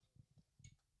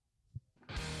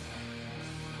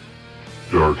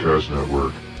Darkcast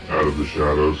Network. Out of the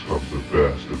shadows comes the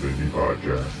best of indie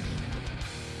podcasts.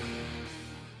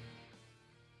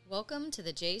 Welcome to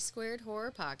the J Squared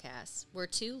Horror Podcast, where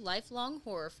two lifelong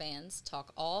horror fans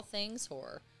talk all things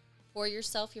horror. Pour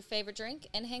yourself your favorite drink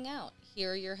and hang out.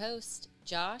 Here are your hosts,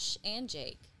 Josh and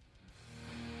Jake.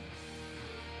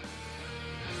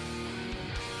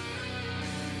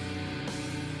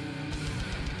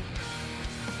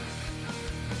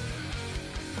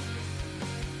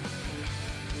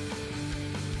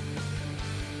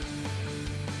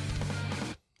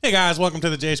 Hey guys, welcome to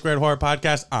the J Squared Horror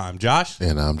Podcast. I'm Josh.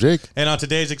 And I'm Jake. And on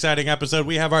today's exciting episode,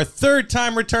 we have our third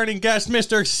time returning guest,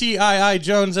 Mr. C.I.I.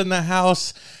 Jones in the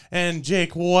house. And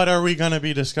Jake, what are we going to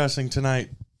be discussing tonight,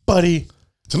 buddy?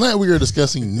 Tonight we are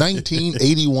discussing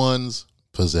 1981's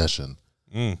Possession.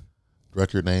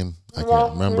 Record name? I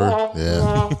can't remember.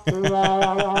 Yeah.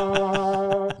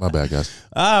 My bad, guys.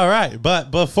 All right, but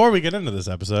before we get into this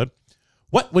episode,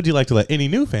 what would you like to let any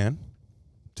new fan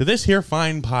to this here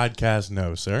fine podcast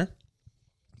know, sir?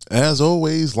 As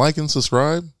always, like and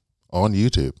subscribe on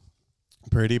YouTube.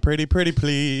 Pretty,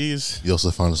 please. You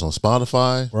also find us on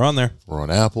Spotify. We're on there. We're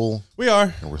on Apple. We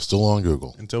are. And we're still on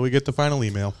Google. Until we get the final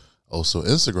email. Also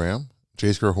Instagram,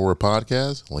 J Square Horror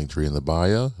Podcast. Linktree in the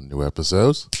bio. New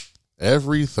episodes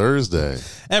every Thursday.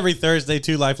 Every Thursday,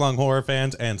 two lifelong horror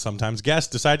fans and sometimes guests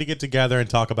decide to get together and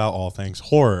talk about all things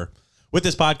horror. With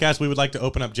this podcast, we would like to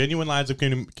open up genuine lines of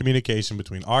communication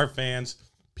between our fans,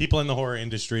 people in the horror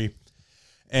industry,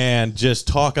 and just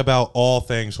talk about all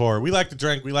things horror. We like to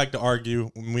drink, we like to argue,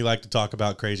 and we like to talk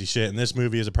about crazy shit, and this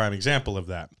movie is a prime example of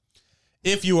that.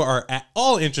 If you are at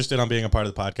all interested in being a part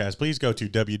of the podcast, please go to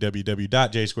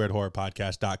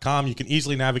www.jsquaredhorrorpodcast.com. You can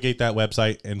easily navigate that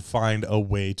website and find a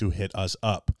way to hit us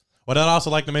up. What I'd also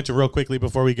like to mention real quickly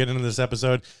before we get into this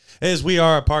episode is we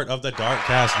are a part of the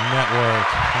Darkcast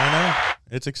Network. I know,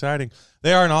 it's exciting.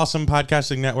 They are an awesome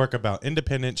podcasting network about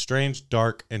independent, strange,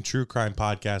 dark, and true crime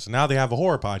podcasts. And now they have a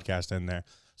horror podcast in there.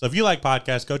 So if you like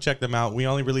podcasts, go check them out. We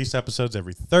only release episodes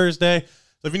every Thursday.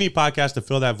 So if you need podcasts to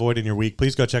fill that void in your week,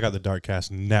 please go check out the Darkcast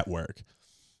Network.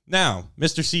 Now,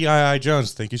 Mr. C.I.I.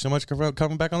 Jones, thank you so much for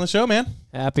coming back on the show, man.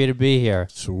 Happy to be here.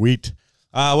 Sweet.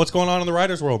 What's going on in the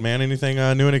writer's world, man? Anything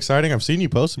new and exciting? I've seen you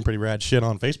post some pretty rad shit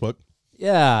on Facebook.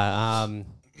 Yeah,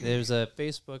 there's a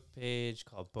Facebook page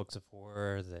called Books of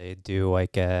Horror. They do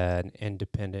like an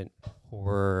independent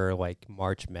horror, like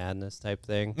March Madness type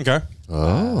thing. Okay.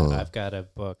 I've got a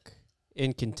book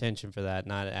in contention for that,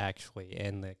 not actually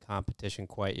in the competition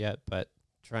quite yet, but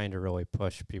trying to really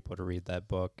push people to read that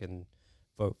book and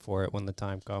vote for it when the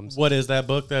time comes. What is that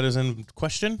book that is in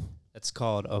question? It's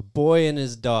called A Boy and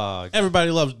His Dog.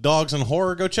 Everybody loves dogs and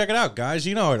horror. Go check it out, guys.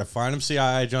 You know where to find him,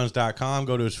 CIIJones.com.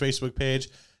 Go to his Facebook page.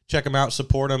 Check him out.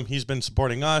 Support him. He's been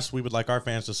supporting us. We would like our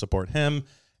fans to support him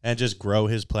and just grow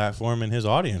his platform and his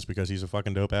audience because he's a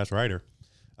fucking dope-ass writer.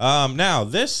 Now,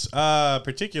 this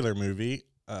particular movie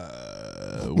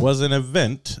was an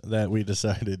event that we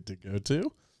decided to go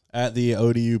to at the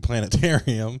ODU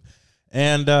Planetarium.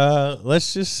 And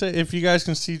let's just say, if you guys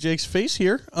can see Jake's face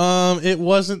here, it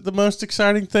wasn't the most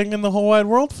exciting thing in the whole wide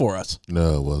world for us.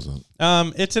 No, it wasn't.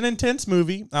 It's an intense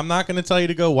movie. I'm not going to tell you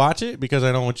to go watch it because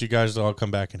I don't want you guys to all come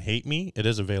back and hate me. It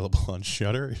is available on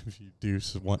Shudder if you do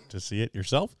want to see it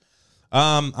yourself.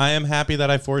 I am happy that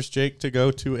I forced Jake to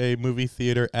go to a movie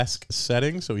theater-esque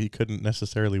setting so he couldn't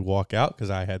necessarily walk out because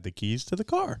I had the keys to the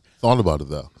car. Thought about it,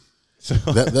 though. So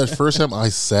that first time I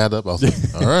sat up, I was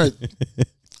like, all right.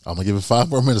 I'm going to give it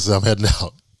 5 more minutes and I'm heading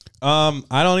out.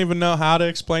 I don't even know how to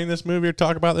explain this movie or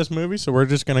talk about this movie, so we're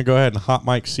just going to go ahead and hot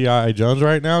mic C.I.I. Jones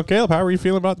right now. Caleb, how are you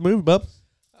feeling about the movie, bub?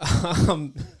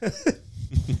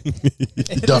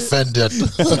 Defend it.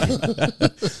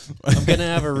 I'm going to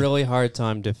have a really hard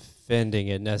time defending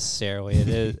it necessarily. It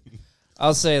is.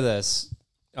 I'll say this.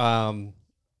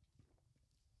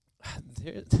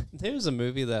 There's a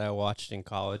movie that I watched in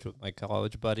college with my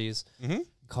college buddies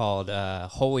called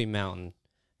Holy Mountain.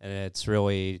 And it's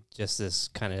really just this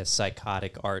kind of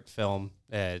psychotic art film.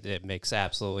 It makes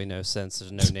absolutely no sense.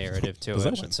 There's no narrative to it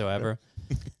whatsoever.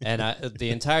 And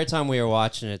the entire time we were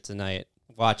watching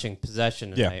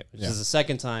Possession tonight, which is the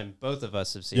second time both of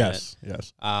us have seen it.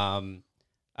 Yes. I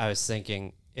was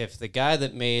thinking, if the guy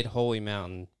that made Holy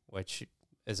Mountain, which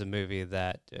is a movie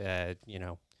that,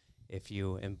 if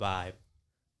you imbibe,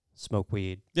 smoke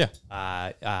weed,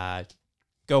 go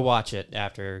watch it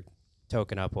after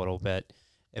token up a little bit.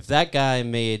 If that guy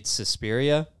made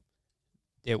Suspiria,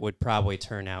 it would probably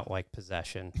turn out like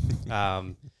Possession,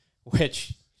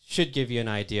 which should give you an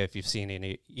idea if you've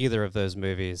seen either of those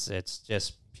movies. It's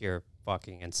just pure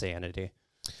fucking insanity.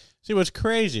 See, what's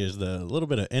crazy is the little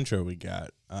bit of intro we got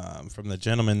from the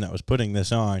gentleman that was putting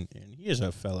this on, and he is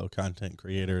a fellow content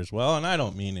creator as well, and I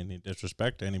don't mean any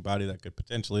disrespect to anybody that could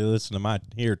potentially listen to my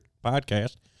our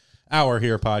podcast.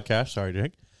 Sorry,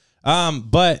 Jake.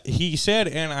 But he said,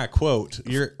 and I quote,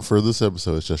 For this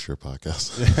episode, it's just your podcast.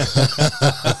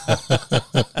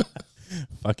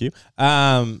 Fuck you.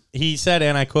 He said,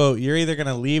 and I quote, "You're either going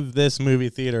to leave this movie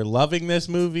theater loving this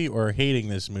movie or hating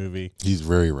this movie." He's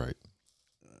very right.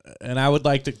 And I would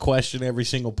like to question every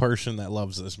single person that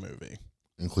loves this movie.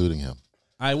 Including him.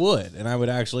 I would. And I would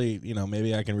actually,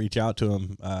 maybe I can reach out to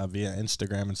him via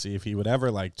Instagram and see if he would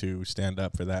ever like to stand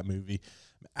up for that movie.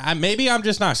 Maybe I'm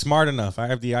just not smart enough. I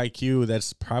have the IQ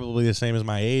that's probably the same as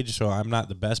my age, so I'm not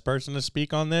the best person to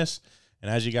speak on this. And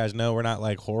as you guys know, we're not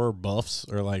like horror buffs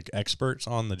or like experts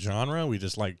on the genre. We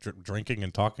just like drinking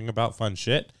and talking about fun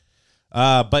shit.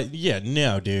 But yeah,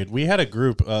 no, dude. We had a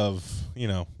group of,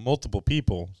 multiple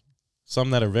people, some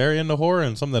that are very into horror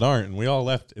and some that aren't, and we all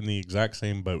left in the exact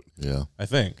same boat. Yeah. I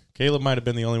think. Caleb might have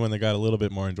been the only one that got a little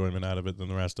bit more enjoyment out of it than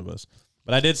the rest of us.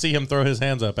 But I did see him throw his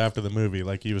hands up after the movie,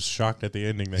 like he was shocked at the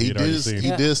ending that he'd already seen.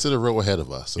 He did sit a row ahead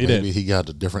of us, so maybe he got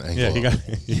a different angle. Yeah,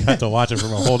 he got to watch it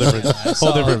from a whole different vantage I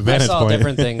saw point.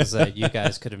 different things that you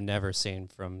guys could have never seen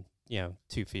from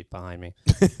 2 feet behind me.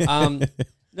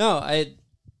 No, I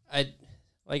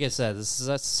like I said, this is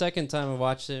the second time I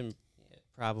watched it in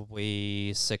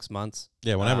probably 6 months.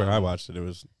 Yeah, whenever I watched it, it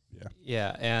was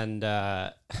yeah, and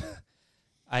I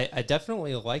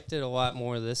definitely liked it a lot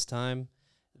more this time.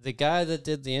 The guy that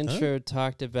did the intro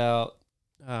talked about,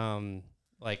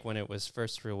 like when it was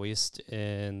first released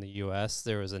in the U.S.,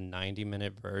 there was a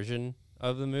 90-minute version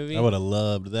of the movie. I would have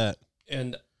loved that.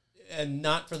 And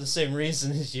not for the same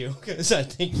reason as you, because I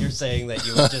think you're saying that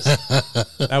you would just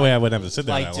that way I wouldn't have to sit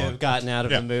there like that to long. have gotten out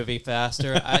of the movie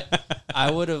faster. I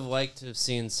would have liked to have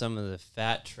seen some of the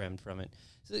fat trimmed from it,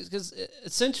 because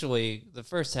essentially the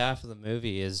first half of the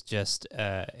movie is just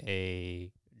a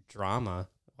drama,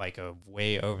 like a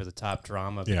way over the top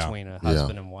drama between a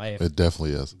husband and wife. It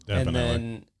definitely is.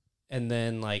 Definitely. And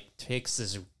then like takes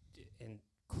this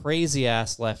crazy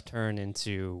ass left turn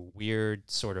into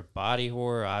weird sort of body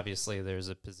horror. Obviously there's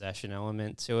a possession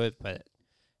element to it, but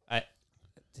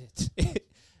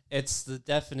it's the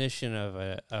definition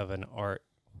of an art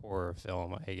horror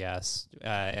film, I guess.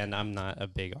 And I'm not a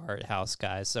big art house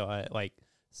guy, so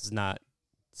this is not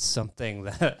something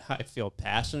that I feel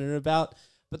passionate about.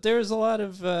 But there's a lot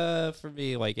of, for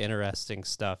me, like interesting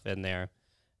stuff in there.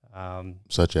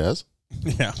 Such as?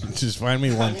 Yeah, just find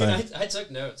me one thing. I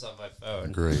took notes on my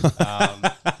phone. Great.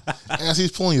 As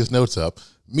he's pulling his notes up,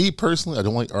 me personally, I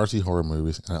don't like artsy horror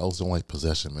movies, and I also don't like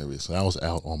possession movies. So I was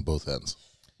out on both ends.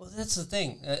 Well, that's the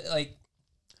thing. Like,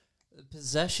 the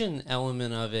possession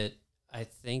element of it, I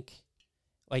think,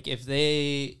 like, if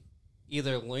they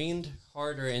either leaned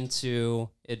harder into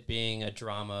it being a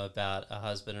drama about a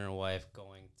husband and a wife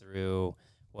going through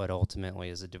what ultimately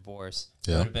is a divorce,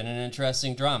 it would have been an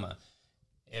interesting drama.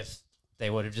 If they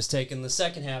would have just taken the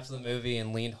second half of the movie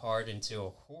and leaned hard into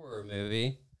a horror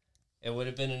movie, it would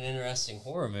have been an interesting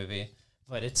horror movie.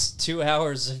 But it's 2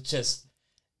 hours of just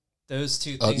those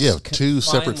two things. Two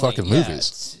separate fucking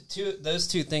movies. Those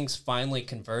two things finally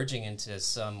converging into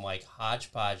some like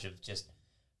hodgepodge of just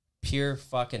pure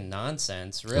fucking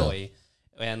nonsense, really.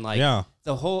 And like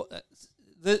the whole,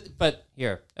 but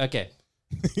here, okay.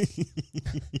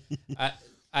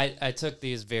 I took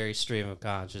these very stream of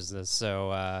consciousness,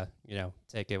 so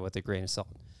take it with a grain of salt.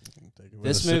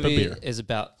 This movie is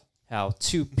about how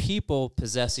two people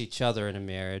possess each other in a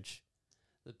marriage.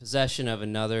 The possession of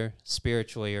another,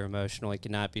 spiritually or emotionally,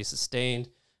 cannot be sustained,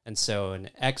 and so an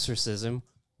exorcism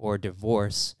or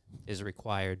divorce is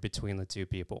required between the two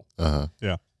people.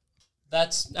 Yeah.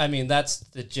 That's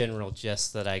the general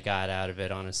gist that I got out of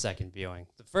it on a second viewing.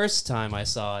 The first time I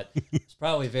saw it, it was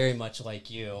probably very much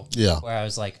like you. Yeah. Where I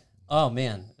was like, oh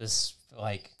man, this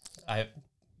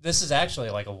is actually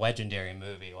like a legendary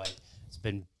movie. Like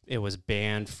it was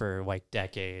banned for like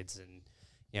decades, and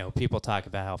people talk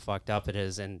about how fucked up it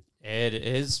is, and it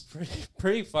is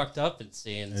pretty fucked up in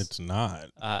scenes. It's not.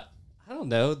 I don't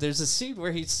know. There's a scene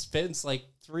where he spends like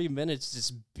 3 minutes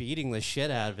just beating the shit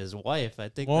out of his wife. I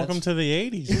think. Welcome to the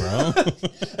 80s, bro.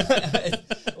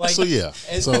 So yeah.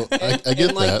 I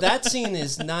get that. That scene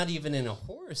is not even in a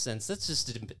horror sense. That's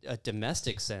just a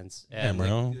domestic sense. And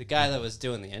bro. The guy that was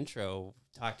doing the intro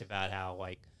talked about how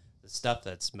like the stuff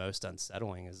that's most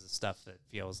unsettling is the stuff that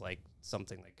feels like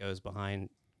something that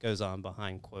goes on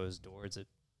behind closed doors at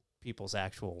people's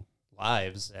actual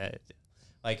lives.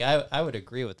 I would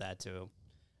agree with that to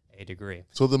a degree.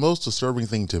 So the most disturbing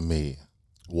thing to me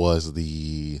was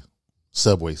the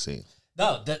subway scene.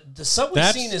 No, the subway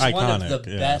That's scene is one of iconic,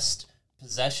 the yeah. best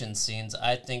possession scenes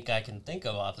I think I can think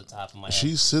of off the top of my head.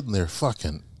 She's sitting there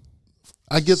fucking.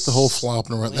 I get the whole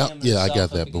flopping around. Slam Yeah, I herself got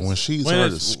up that. But when against she When started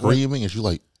it's- screaming and she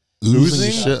like oozing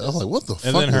Oozing? shit, I was like, "What the And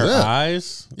fuck then is her that?"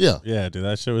 eyes. Yeah, Yeah, dude,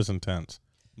 that shit was intense.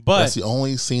 But that's the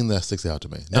only scene that sticks out to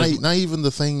me. Not even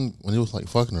the thing when he was like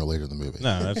fucking her later in the movie.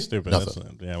 no, that's stupid.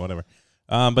 Nothing. Yeah, whatever.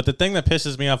 But the thing that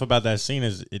pisses me off about that scene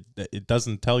is it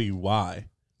doesn't tell you why.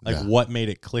 Like Yeah. what made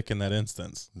it click in that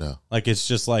instance. No, Like it's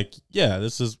just like, yeah,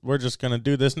 we're just gonna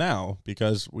do this now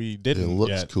because we it didn't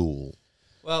looks yet. cool.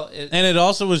 Well, And it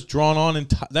also was drawn on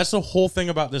that's the whole thing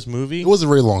about this movie. It was a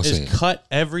very long is scene. cut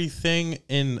everything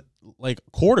in like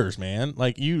quarters, man.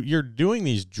 Like you're doing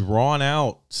these drawn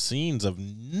out scenes of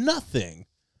nothing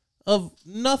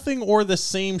or the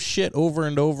same shit over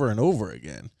and over and over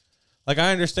again. Like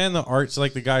I understand the arts,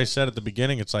 like the guy said at the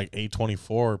beginning, it's like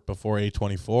A24 before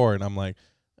A24, and I'm like,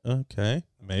 okay,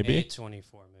 maybe. A24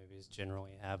 movies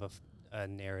generally have a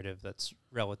narrative that's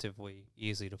relatively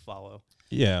easy to follow.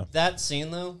 Yeah. That scene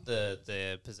though,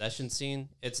 the possession scene,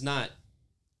 it's not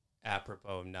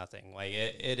apropos of nothing. Like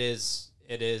it is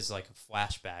like a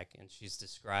flashback, and she's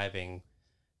describing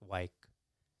like,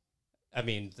 I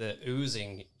mean, the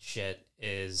oozing shit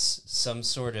is some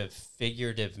sort of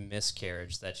figurative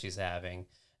miscarriage that she's having,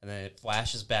 and then it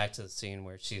flashes back to the scene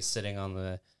where she's sitting on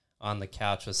the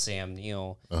couch with Sam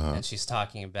Neill, and she's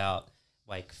talking about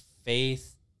like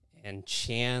faith and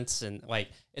chance, and like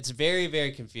it's very,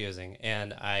 very confusing.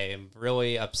 And I am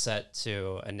really upset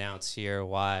to announce here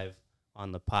live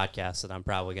on the podcast that I'm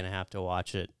probably going to have to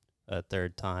watch it a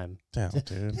third time Damn,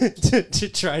 dude. to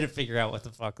try to figure out what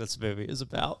the fuck this movie is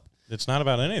about. It's not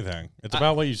about anything. It's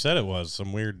about what you said it was,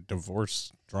 some weird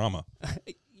divorce drama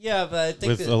Yeah, but I think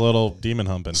with a little demon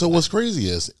humping. So what's crazy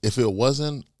is if it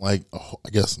wasn't like I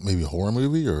guess maybe a horror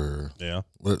movie or yeah.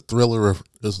 a thriller, or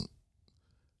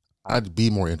I'd be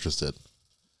more interested.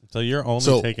 So you're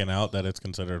only taking out that it's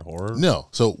considered horror? No,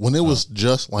 so when it was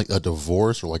just like a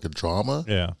divorce or like a drama,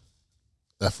 Yeah.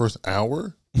 that first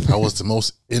hour, I was the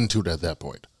most into it at that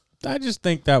point. I just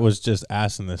think that was just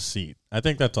ass in the seat. I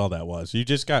think that's all that was. You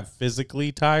just got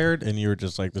physically tired and you were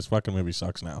just like, this fucking movie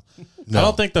sucks now. No. I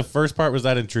don't think the first part was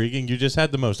that intriguing. You just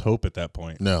had the most hope at that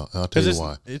point. No, I'll tell you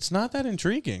why. It's not that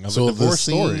intriguing of So a the divorce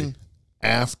scene story.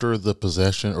 after the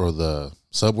possession or the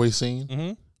subway scene,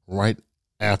 Mm-hmm. right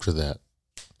after that,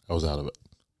 I was out of it.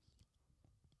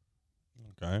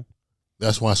 Okay.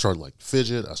 That's when I started like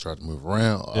fidget. I started to move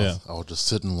around. Yeah. I was just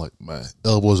sitting like my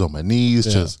elbows on my knees,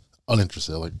 Yeah. just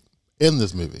uninterested. Like in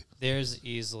this movie. there's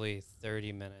easily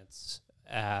 30 minutes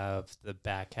of the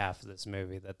back half of this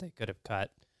movie that they could have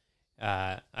cut.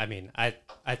 I mean, I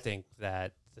think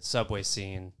that the subway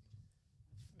scene,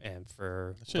 and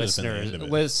for That should have been the end of it.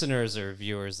 listeners or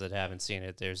viewers that haven't seen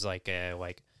it, there's like a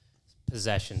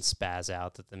possession spaz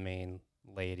out that the main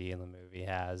lady in the movie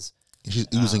has. She's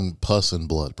oozing pus and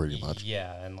blood pretty much.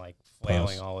 Yeah, and like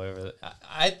flailing all over.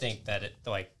 I think that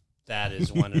that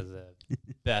is one of the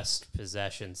best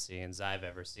possession scenes I've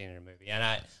ever seen in a movie. And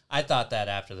I thought that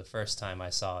after the first time I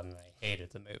saw it, and I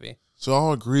hated the movie. So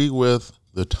I'll agree with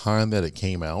the time that it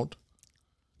came out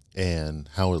and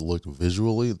how it looked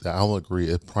visually. That I'll agree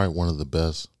it's probably one of the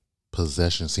best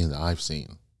possession scenes that I've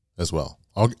seen as well.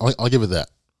 I'll give it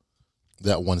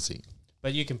that one scene.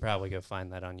 But you can probably go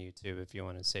find that on YouTube if you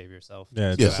want to save yourself.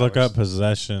 Yeah, 2 just look hours. up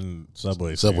possession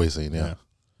subway Scene, yeah.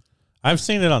 I've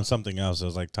seen it on something else. It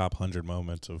was like top 100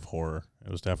 moments of horror. It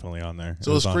was definitely on there.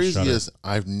 So It what's was on crazy Shudder. is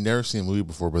I've never seen a movie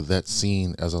before, but that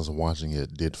scene as I was watching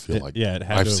it did feel It- like yeah, it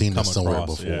had to I've have seen come this somewhere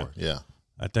across, before. Yeah.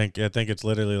 I think it's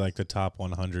literally like the top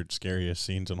 100 scariest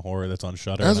scenes in horror that's on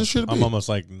Shudder. As and it should I'm be. almost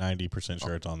like 90%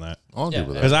 sure it's on that. I'll Yeah, give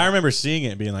it Because that. I remember seeing it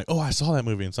and being like, "Oh, I saw that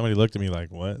movie," and somebody looked at me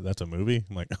like, "What? That's a movie?"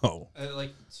 I'm like, "Oh,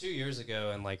 Like 2 years ago,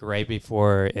 and like right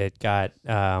before it got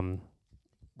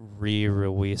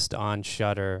re-released on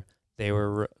Shudder, they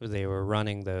were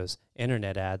running those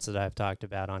internet ads that I've talked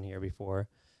about on here before,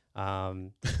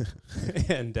 and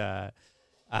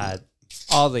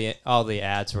all the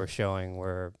ads were showing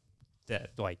were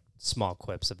that like small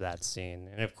clips of that scene.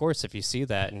 And of course, if you see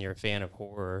that and you're a fan of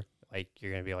horror, like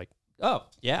you're gonna be like, "Oh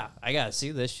yeah, I gotta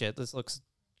see this shit. This looks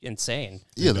insane."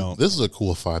 Yeah, don't. this is a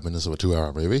cool 5 minutes of a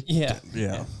 2-hour movie. Yeah,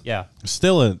 yeah." yeah.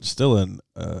 Still an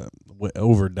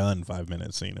overdone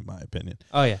 5-minute scene in my opinion.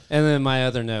 Oh yeah. And then my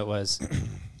other note was,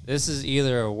 this is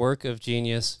either a work of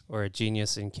genius or a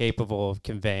genius incapable of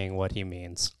conveying what he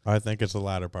means. I think it's the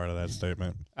latter part of that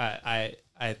statement.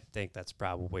 I think that's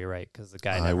probably right, because the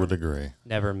guy I would agree.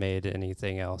 never made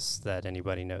anything else that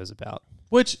anybody knows about.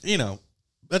 Which,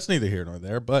 that's neither here nor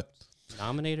there, but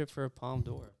Nominated for a Palme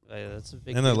d'Or. That's a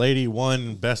big and the deal. lady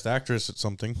won Best Actress at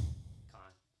something.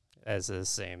 as the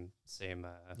same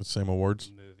The same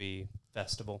awards. movie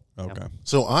festival. Okay. Yeah.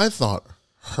 So I thought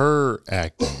her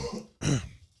acting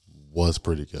was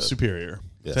pretty good. Superior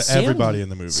Yes. to everybody in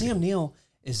the movie. Sam Neill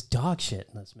is dog shit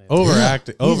in this movie.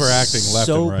 Overacting He's left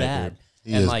so and right. bad. Dude.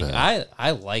 He And is like bad.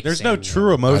 I like. There's Sam no Neill.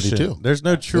 true emotion. too. There's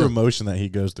no true Yeah. emotion that he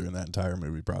goes through in that entire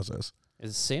movie process.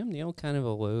 Is Sam Neill kind of a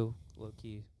low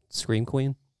key scream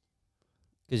queen?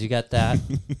 Because you got that.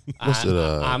 What's it,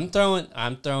 I'm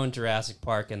throwing Jurassic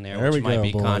Park in there, There which we might go,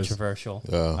 be boys. controversial.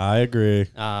 I agree.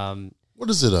 What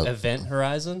is it? Event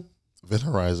Horizon. Event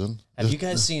Horizon. Have you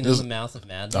guys seen In the Mouth of I was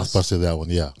Madness? about to say that one.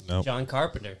 Yeah, Nope. John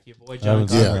Carpenter, your boy I John haven't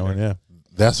seen Carpenter. that one. Yeah.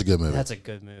 that's a good movie. That's a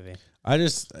good movie. I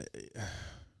just,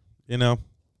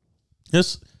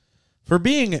 just for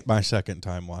being it my second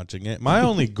time watching it, my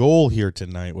only goal here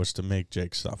tonight was to make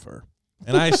Jake suffer,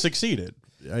 and I succeeded.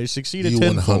 I succeeded. You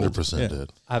tenfold. 100%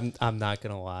 did. I'm not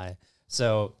gonna lie.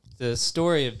 So the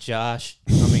story of Josh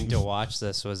coming to watch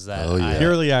this was that Oh, yeah.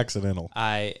 Purely accidental.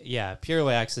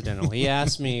 purely accidental. He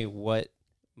asked me what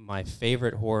my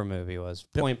favorite horror movie was,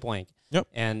 point blank. Yep.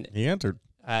 And He answered.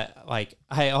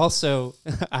 I also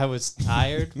I was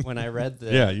tired when I read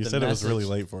the Yeah, you the said it was really message.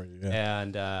 late for you.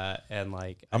 Yeah. And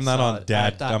like I'm I not saw on it,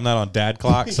 dad. I thought- I'm not on dad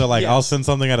clock. So like, Yeah. I'll send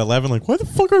something at 11. Like, why the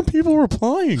fuck aren't people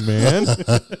replying, man?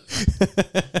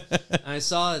 I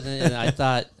saw it and I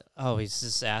thought, oh, he's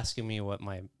just asking me what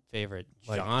my favorite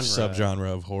Like genre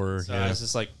subgenre of horror. So yeah. I was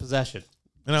just like possession.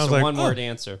 And I was So like, one oh, word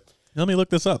answer. let me look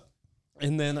this up.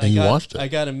 And then And you watched it. I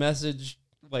got a message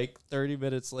like 30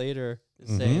 minutes later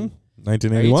saying, Are you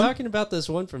 1981. talking about this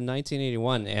one from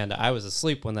 1981? And I was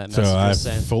asleep when that So message I was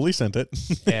sent. fully sent it.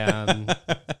 And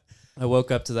I woke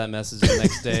up to that message the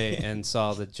next day and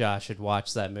saw that Josh had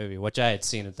watched that movie, which I had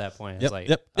seen at that point. I was like,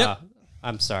 yep.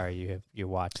 I'm sorry you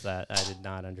watched that. I did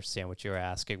not understand what you were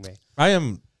asking me. I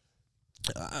am.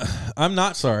 I'm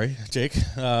not sorry, Jake,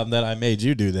 that I made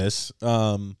you do this,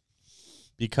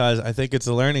 because I think it's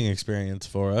a learning experience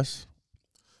for us.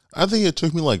 I think it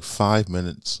took me like 5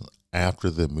 minutes after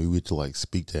the movie to like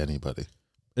speak to anybody.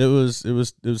 It was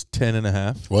 10 and a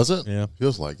half. Was it? Yeah.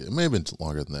 Feels like it. It may have been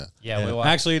longer than that. Yeah, we watched.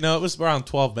 Actually, no, it was around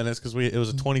 12 minutes because it was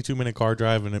a 22-minute car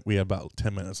drive and we had about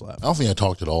 10 minutes left. I don't think I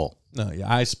talked at all. No,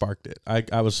 yeah, I sparked it.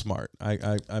 I was smart.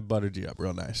 I buttered you up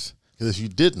real nice. Because if you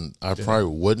didn't, I probably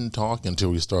wouldn't talk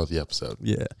until we start the episode.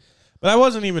 Yeah, but I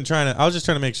wasn't even trying to. I was just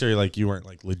trying to make sure like you weren't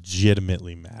like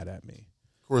legitimately mad at me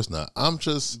Of course not. I'm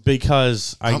just.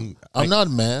 because I'm not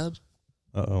mad.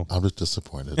 Uh-oh. I'm just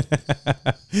disappointed.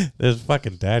 There's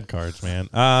fucking dad cards, man.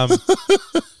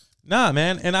 Nah,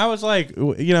 man. And I was like,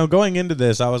 going into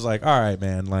this, I was like, all right,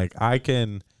 man, like I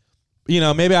can,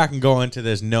 maybe I can go into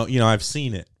this. No, I've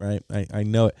seen it, right? I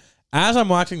know it. As I'm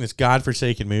watching this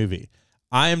godforsaken movie,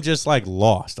 I am just like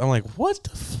lost. I'm like, what the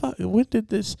fuck?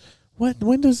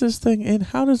 When does this thing end?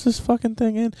 How does this fucking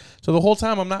thing end? So the whole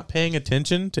time I'm not paying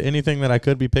attention to anything that I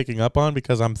could be picking up on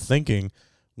because I'm thinking,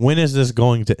 when is this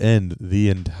going to end the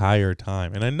entire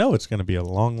time? And I know it's going to be a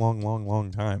long, long, long,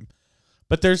 long time.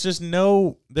 But there's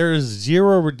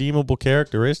zero redeemable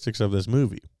characteristics of this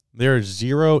movie. There is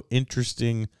zero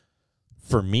interesting,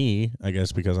 for me, I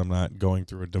guess, because I'm not going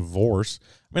through a divorce.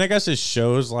 I mean, I guess it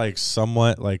shows like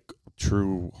somewhat like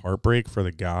true heartbreak for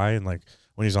the guy and like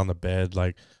when he's on the bed,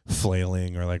 like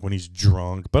flailing or like when he's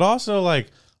drunk. But also like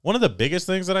one of the biggest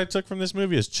things that I took from this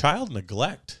movie is child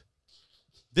neglect.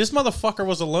 This motherfucker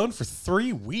was alone for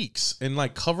 3 weeks and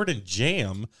like covered in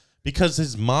jam because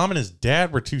his mom and his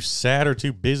dad were too sad or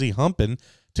too busy humping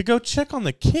to go check on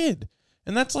the kid.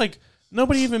 And that's like,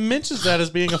 nobody even mentions that as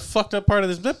being a fucked up part of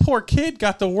this. That poor kid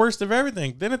got the worst of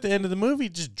everything. Then at the end of the movie, he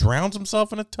just drowns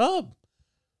himself in a tub.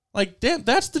 Like, damn,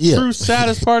 that's the true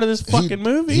saddest part of this fucking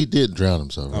movie. He did drown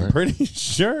himself, right? I'm pretty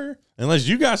sure. Unless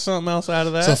you got something else out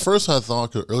of that. So first I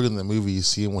thought, 'cause earlier in the movie, you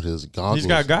see him with his goggles. He's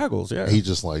got goggles, yeah. He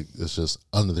just like, it's just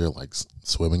under there like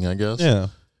swimming, I guess. Yeah.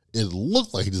 It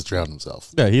looked like he just drowned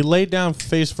himself. Yeah, he laid down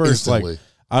face first Instantly. like,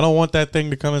 I don't want that thing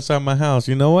to come inside my house.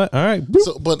 You know what? All right.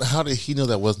 So, but how did he know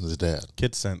that wasn't his dad?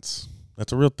 Kid sense.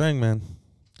 That's a real thing, man.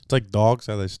 It's like dogs,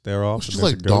 how they stare off. It's and just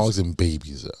there's like a ghost. dogs and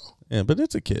babies, though. Yeah, but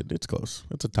it's a kid. It's close.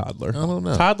 It's a toddler. I don't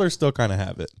know. Toddlers still kind of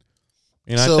have it.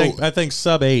 So- I think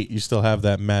sub 8, you still have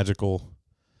that magical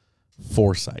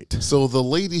foresight. So the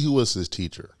lady who was his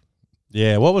teacher,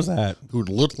 Yeah, what was that? who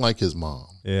looked like his mom,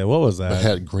 Yeah, what was but that?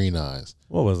 had green eyes,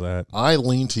 What was that? I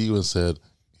leaned to you and said,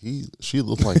 she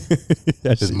looked like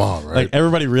Yeah, his mom, right? Like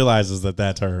everybody realizes that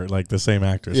that's her, like the same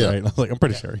actress, Yeah. right? I was like, I'm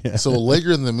pretty sure. Yeah. So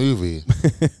later in the movie,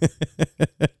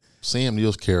 Sam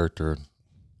Neill's character,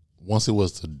 once it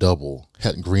was the double,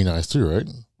 had green eyes too, right?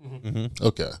 Mm-hmm.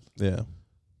 Okay. Yeah.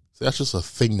 So that's just a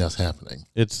thing that's happening.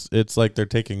 It's like they're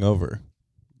taking over.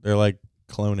 They're like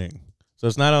cloning. So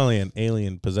it's not only an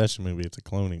alien possession movie; it's a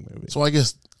cloning movie. So I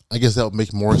guess that would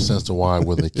make more sense to why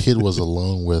when the kid was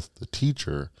alone with the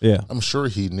teacher. Yeah, I'm sure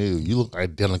he knew you look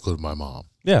identical to my mom.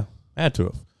 yeah, had to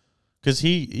have, because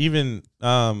he even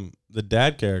the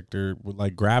dad character would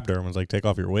like grabbed her and was like, "Take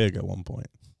off your wig" at one point,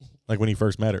 like when he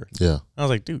first met her. Yeah, I was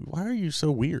like, "Dude, why are you so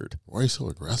weird? why are you so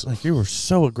aggressive? Like you were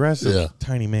so aggressive, Yeah.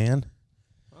 tiny man."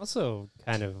 Also,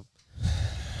 kind of,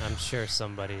 I'm sure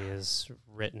somebody has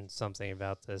written something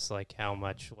about this, like how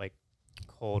much like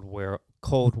Cold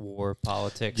War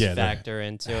politics factor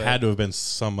into it. Had to have been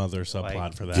some other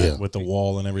subplot for that with the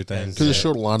wall and everything. Because it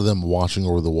showed a lot of them watching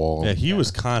over the wall. Yeah, he was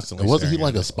constantly. And wasn't he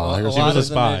staring like at a it. spy or A something? lot was a of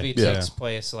the spy. movie Yeah. takes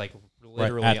place like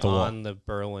literally at the wall. on the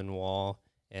Berlin Wall,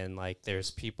 and like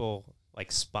there's people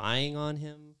like spying on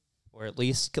him, or at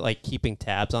least like keeping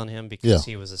tabs on him because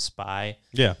he was a spy.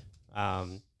 Yeah,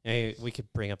 We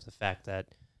could bring up the fact that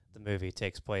the movie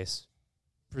takes place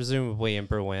presumably in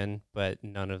Berlin, but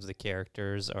none of the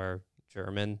characters are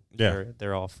German. Yeah.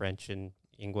 They're all French and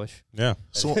English. yeah.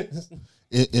 So,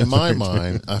 in my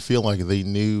mind, I feel like they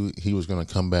knew he was going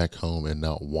to come back home and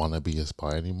not want to be a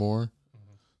spy anymore.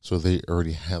 So they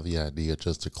already have the idea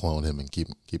just to clone him and keep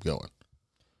going.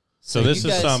 So this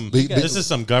is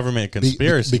some government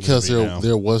conspiracy because movie now.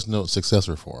 there was no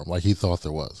successor for him, like he thought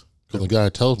there was. Because the guy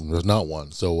tells him there's not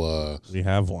one. So we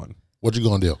have one. what you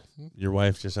gonna do? Your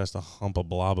wife just has to hump a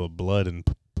blob of blood and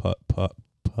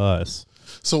pus.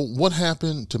 So what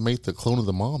happened to make the clone of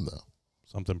the mom though?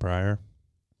 Something prior.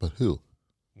 But who?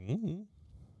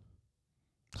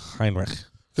 Heinrich.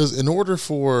 Because in order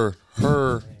for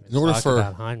her, in order Talk for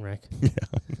about Heinrich.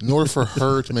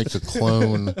 her to make a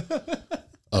clone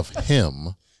of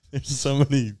him, There's so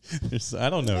many. I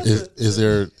don't know. is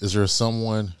there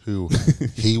someone who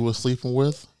he was sleeping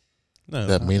with No,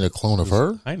 that made a clone of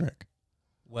her? Heinrich.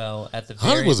 Well, at the very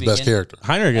Heinrich was the best character.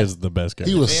 Heinrich is the best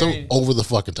character. He was so very- over the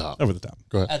fucking top. Over the top.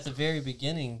 Go ahead. At the very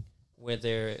beginning,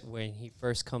 when he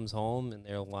first comes home and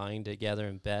they're lying together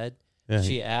in bed, Yeah,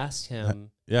 she asked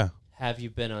him, Yeah. "Have you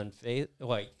been unfaithful?"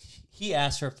 Like he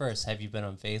asked her first, "Have you been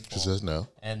unfaithful?" She says no.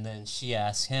 And then she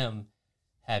asks him,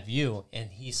 "Have you?" And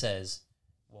he says,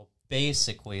 "Well,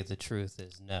 basically, the truth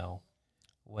is no."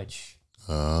 Which,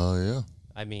 Oh yeah.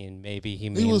 I mean, maybe he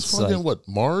means He was fucking like,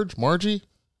 what? Margie?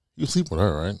 You sleep with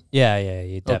her, right? Yeah,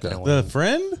 he definitely. The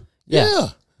friend? Yeah.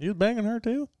 He was banging her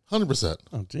too? 100%.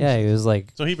 Oh, geez. Yeah, he was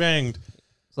like, So he banged.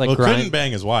 like Well, grind- couldn't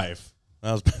bang his wife.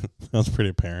 That was that was pretty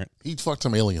apparent. He fucked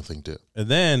some alien thing too. And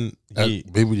then he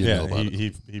Maybe we didn't know about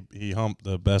he humped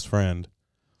the best friend,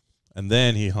 and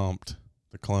then he humped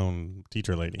the clone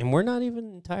teacher lady. And we're not even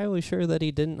entirely sure that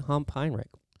he didn't hump Heinrich.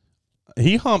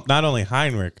 He humped not only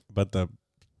Heinrich but the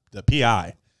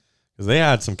PI, because they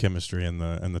had some chemistry in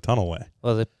the tunnel way.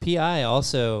 Well, the PI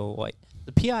also, like,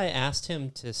 the PI asked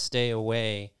him to stay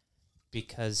away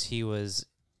because he was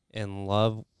in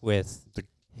love with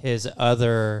his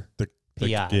other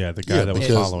PI. The guy that was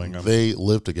because following him. They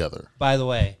lived together. By the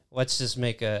way, let's just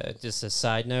make a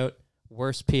side note.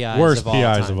 Worst PIs Worst of all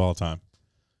PIs time. of all time,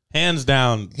 hands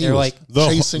down. He They're was like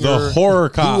chasing her. The horror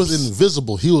cops. He was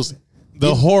invisible. He was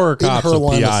The horror in cops her of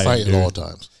line of PI, sight dude. at all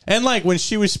times. And like when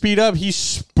she was speed up, he's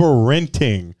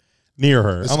sprinting near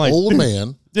her. This I'm like, old dude,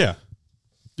 man. Yeah.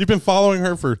 You've been following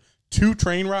her for 2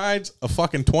 train rides, a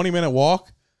fucking 20-minute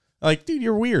walk. Like, dude,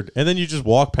 you're weird. And then you just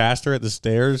walk past her at the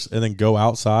stairs and then go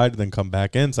outside and then come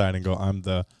back inside and go, I'm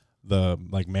the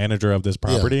like manager of this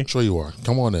property. Yeah, sure you are.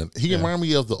 Come on in. He reminded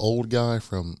me of the old guy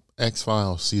from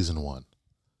X-Files season 1.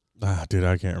 Ah, dude,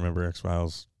 I can't remember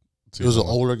X-Files. He was an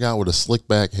older guy with a slick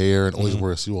back hair and always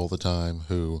wear a suit all the time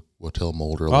who would tell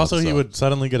Mulder a lot Also, of he stuff. would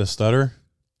suddenly get a stutter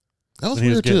That was when he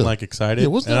was weird getting too. like excited. Yeah,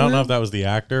 wasn't and that I don't know weird? if that was the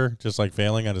actor just like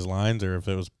failing at his lines or if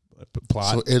it was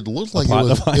plot. So it looked like plot it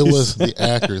device. was the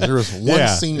actor. There was one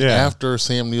Yeah, scene yeah. after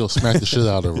Sam Neill smacked the shit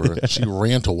out of her. She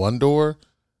ran to one door,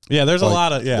 Yeah, there's like- a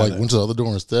lot of like went to the other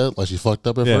door instead. Like she fucked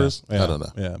up at first. Yeah, I don't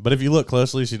know. Yeah, but if you look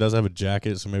closely, she does have a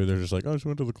jacket, so maybe they're just like, oh, she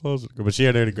went to the closet, but she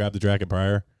had already grabbed the jacket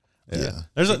prior. Yeah.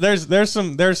 There's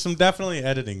some definitely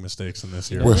editing mistakes in this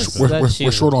here. We're, Notice we're, that we're, she we're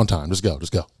was- short on time. Just go.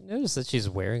 Notice that she's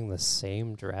wearing the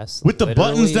same dress With the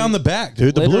buttons literally- down the back,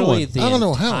 dude, the blue literally one. the I don't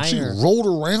know how she entire- rolled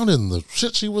around in the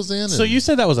shit she was in. So and- you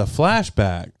said that was a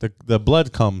flashback, the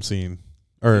blood cum scene,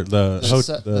 or the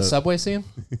subway scene?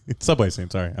 subway scene.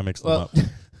 Sorry, I mixed them Well, up.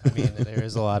 I mean, there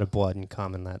is a lot of blood and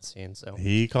cum in that scene. So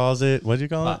He calls it. What do you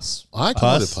call pus. I it?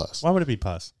 called it pus. Why would it be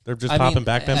pus? They're just I popping mean,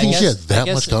 back I pimples. She had that I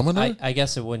guess much cum in her? I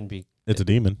guess it wouldn't be It's a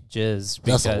demon. jizz.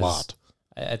 That's a because lot.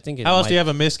 I think it How else might- do you have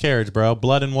a miscarriage, bro?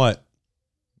 Blood and what?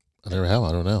 I never have.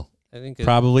 I don't know. I think it,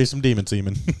 Probably some demon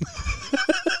semen.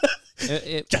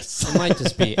 It might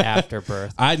just be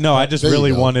afterbirth. I just There you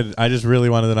really go.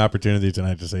 wanted an opportunity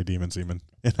tonight to say demon semen,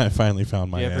 and I finally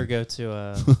found my You ever end. go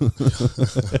to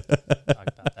talk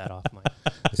about that off mic.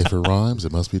 If it rhymes,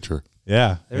 it must be true.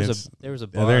 Yeah, There was it's- a are there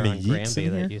bar any on yeets Granby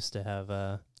in here? that used to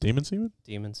have demon semen.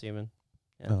 demon semen.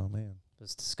 Yeah. Oh man, It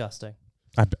was disgusting.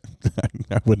 I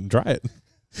wouldn't try it.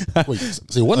 Wait,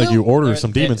 see what Like now? you order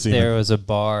some demon semen. There was a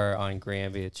bar on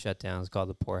Granby that shut down. It's called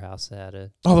the Poorhouse. That had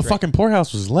a Oh, the drink- fucking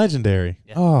poorhouse was legendary.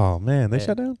 Yeah. Oh man, they Yeah.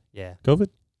 shut down. Yeah. COVID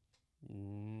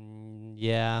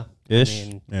Yeah. ish. I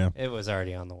mean, Yeah, it was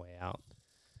already on the way out.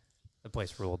 The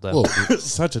place ruled up. Well,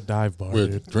 such a dive bar,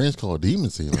 with dude. drinks called demon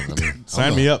semen. I mean,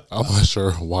 Sign me up. I'm not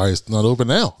sure why it's not open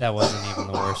now. That wasn't even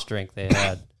the worst drink they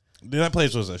had. Dude, that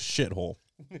place was a shithole.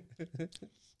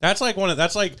 That's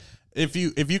like if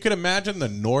you could imagine the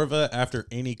Norva after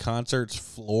any concert's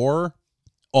floor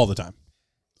all the time.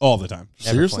 Never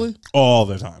Seriously? All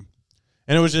the time.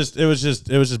 And it was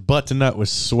just butt to nut with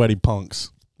sweaty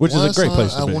punks, which is a great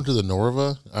place to I be. went to the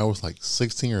Norva. I was like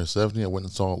 16 or 17. I went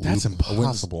and saw That's Lupe.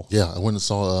 impossible. I went and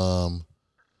saw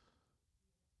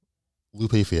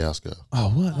Lupe Fiasco. Oh,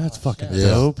 what? That's fucking shit. Yeah.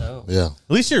 dope. Dope. Yeah.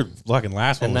 At least your fucking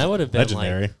last one And was that would have been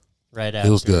legendary. like right It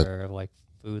was good. after like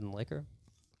Food and Liquor.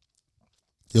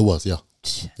 It was, yeah.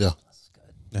 Yeah. That's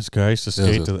good. That's good.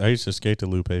 I used to skate to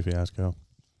Lupe Fiasco.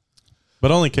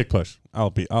 But only kick push. I'll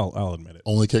admit it.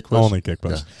 Only kick push? Only kick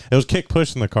push. Okay. It was kick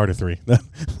push and the Carter 3.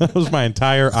 That was my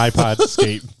entire iPod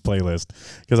skate playlist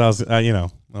because I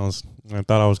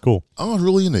thought I was cool. I was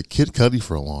really into Kid Cudi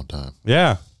for a long time.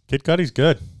 Yeah, Kid Cudi's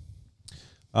good.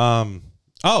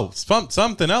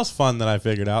 Something else fun that I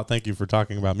figured out. Thank you for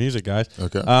talking about music, guys.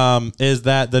 Okay. Is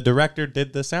that the director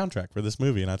did the soundtrack for this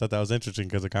movie, and I thought that was interesting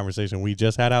because the conversation we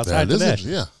just had outside That is today.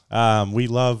 interesting, yeah. We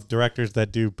love directors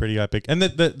that do pretty epic, and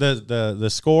the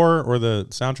score or the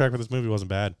soundtrack for this movie wasn't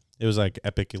bad. It was like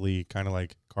epically kind of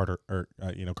like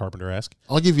Carpenter-esque.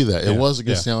 I'll give you that. Yeah, It was a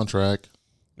good yeah. soundtrack.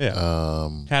 Yeah,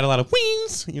 had a lot of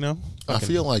wings. I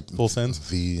feel like full sends.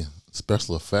 the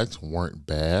special effects weren't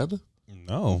bad.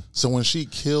 No, So when she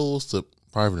kills the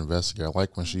private investigator, I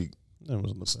like when she that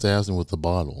wasn't the best. stabs him with the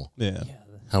bottle. Yeah.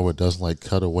 How it doesn't like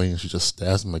cut away and she just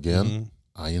stabs him again. Mhm.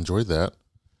 I enjoyed that.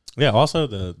 Yeah. Also,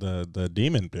 the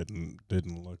demon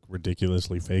didn't look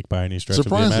ridiculously fake by any stretch of the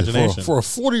Surprisingly, imagination. for a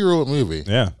 40-year-old movie,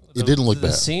 Yeah, it didn't look the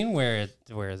bad. scene where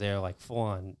they're like full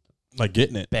on like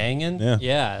getting it. banging. Yeah.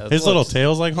 Yeah. it His little looks-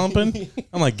 tail's like humping.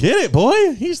 I'm like, get it,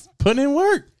 boy. He's putting in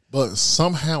work. But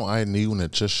somehow I knew when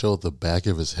it just showed the back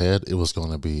of his head, it was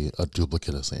going to be a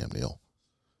duplicate of Sam Neill.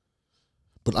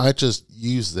 But I just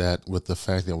used that with the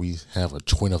fact that we have a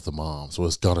twin of the mom, so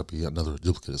it's got to be another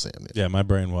duplicate of Sam Neill. Yeah, my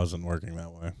brain wasn't working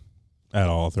that way at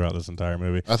all throughout this entire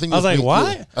movie. I think I was like, me-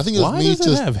 why? I think it was why me does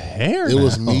just it have hair? It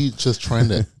was now? me just trying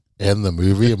to end the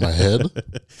movie in my head.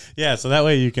 Yeah, so that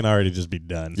way you can already just be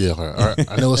done. Yeah, all right.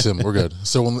 I know it's him. We're good.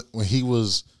 So when he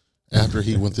was after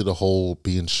he went through the whole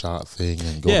being shot thing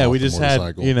and going Yeah, off we the just had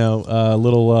motorcycle. a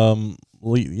little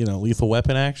lethal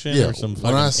weapon action Yeah, or some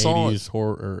when I fucking saw 80s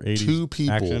horror or 80s two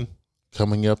people action.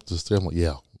 coming up the stairs. I'm like,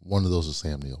 yeah, one of those is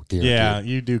Sam Neill. Guaranteed. Yeah,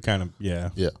 you do kind of yeah.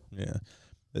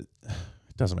 It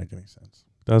doesn't make any sense.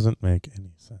 Doesn't make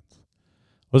any sense.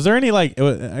 Was there any like?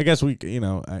 I guess we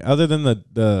other than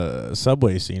the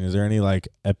subway scene, is there any like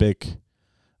epic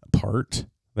part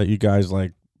that you guys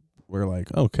like were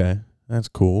like, okay, that's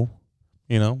cool,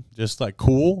 just like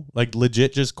cool, like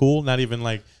legit, just cool, not even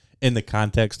like in the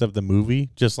context of the movie,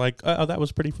 just like oh that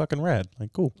was pretty fucking rad,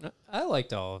 like cool. I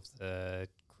liked all of the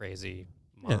crazy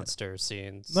monster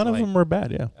scenes. None of them were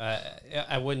bad. Yeah,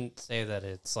 I wouldn't say that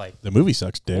it's like the movie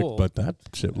sucks dick, Cool. but that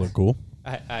shit looked cool.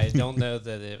 I don't know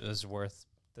that it was worth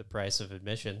the price of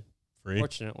admission. Free.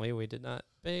 Fortunately, we did not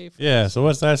pay for Yeah, this. so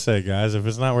what's that say, guys? If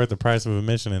it's not worth the price of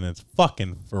admission and it's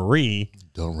fucking free,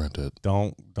 Don't rent it.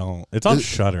 don't. It's on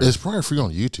Shudder. It's probably free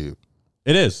on YouTube.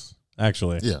 It is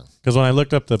actually. Yeah. Because when I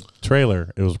looked up the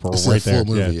trailer, it was It's right a full there.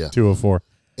 movie, yeah, yeah. 204.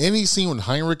 Any scene with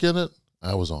Heinrich in it,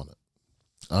 I was on it.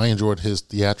 I enjoyed his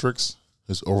theatrics,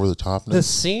 his over the The topness.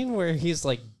 scene where he's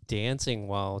like dancing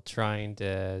while trying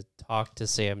to talk to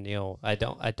Sam Neill. I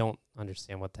don't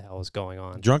understand what the hell is going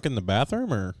on. Drunk in the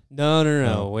bathroom or?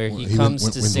 No. Where When he he comes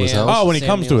went to to his Sam. house? Oh, when he Sam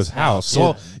comes to his Neill's house. Yeah.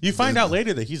 Well, you find out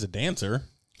later that he's a dancer.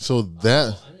 So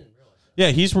that Yeah,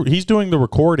 he's doing the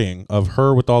recording of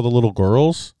her with all the little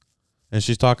girls, and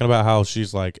she's talking about how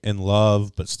she's like in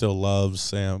love but still loves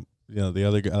Sam. The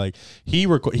other guy. Like he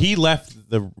left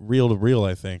the reel to reel,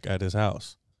 I think, at his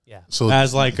house Yeah. so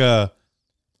as like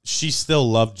she still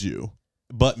loved you,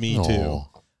 but me too. Aw.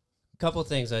 Couple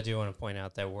things I do want to point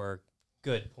out that were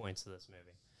good points of this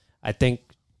movie. I think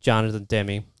Jonathan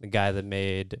Demme, the guy that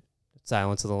made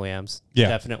Silence of the Lambs. Yeah.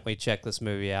 Definitely check this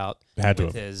movie out. Had to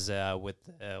with have. his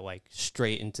like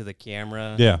straight into the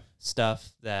camera Yeah. stuff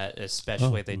that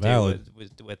especially they valid.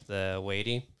 do with the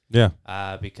lady. Yeah.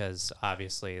 Because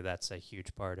obviously that's a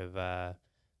huge part of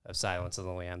Silence of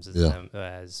the Lambs is Yeah. them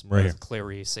as Right both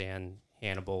Clarice and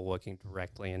Hannibal looking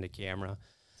directly into camera.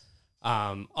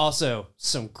 Also,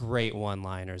 some great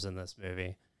one-liners in this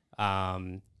movie,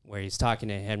 where he's talking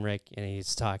to Henrik and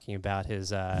he's talking about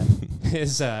his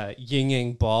his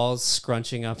yin-yang balls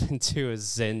scrunching up into his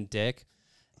Zen dick.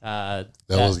 That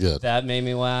was good. That made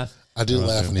me laugh. I did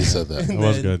laugh when he said that. It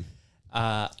was good.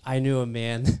 I knew a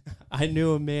man. I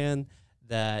knew a man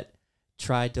that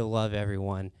tried to love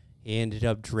everyone. He ended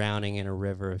up drowning in a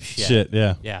river of shit.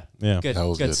 Yeah. Yeah. Yeah. Good. That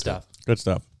was Good good, stuff. Good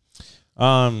stuff.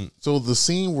 So the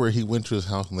scene where he went to his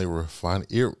house and they were fine,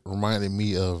 it reminded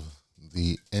me of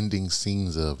the ending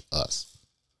scenes of Us.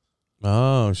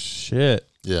 Oh shit.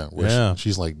 Yeah, where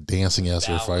she's like dancing as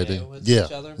they're Ballet fighting. with Yeah,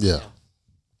 each other? yeah.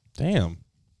 Damn.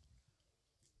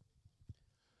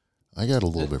 I got a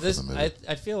little bit This, for the movie.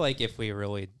 I feel like if we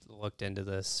really looked into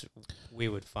this, we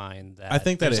would find that I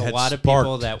think that there's it a had lot of sparked.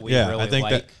 people that we Yeah, really I think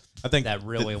like. I think that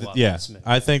really love yeah, this movie.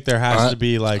 I think there has to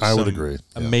be like I would some agree. Yeah.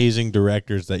 amazing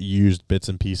directors that used bits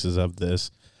and pieces of this,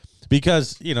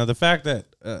 because the fact that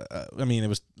I mean it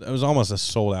was almost a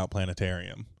sold out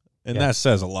planetarium, and that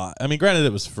says a lot. I mean, granted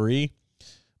it was free,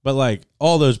 but like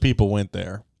all those people went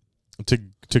there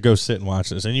to go sit and watch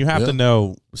this, and you have to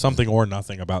know something or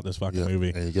nothing about this fucking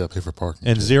movie, and you got to pay for parking.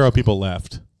 and too. 0 people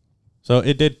left, so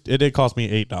it did cost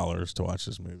me $8 to watch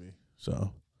this movie.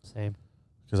 So. Same.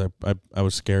 Because I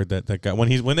was scared that guy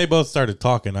when they both started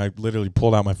talking, I literally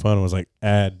pulled out my phone and was like,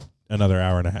 add another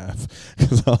hour and a half,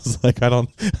 because I was like, I don't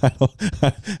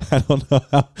know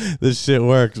how this shit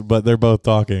works, but they're both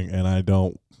talking, and I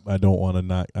don't want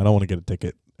to get a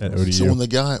ticket at ODU. So when the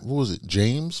guy, what was it,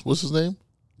 James? What's his name?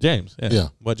 James, Yeah.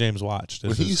 what James watched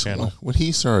is When his channel. when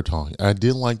he started talking, I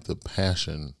did like the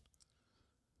passion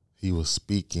he was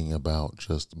speaking about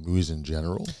just movies in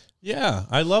general. Yeah,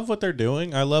 I love what they're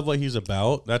doing. I love what he's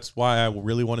about. That's why I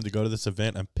really wanted to go to this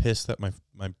event. I'm pissed that my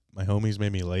homies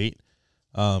made me late,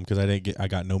 because I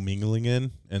got no mingling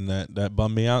in, and that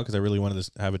bummed me out, because I really wanted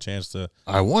to have a chance to.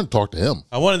 I want to talk to him.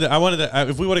 I wanted to.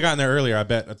 If we would have gotten there earlier, I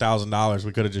bet $1,000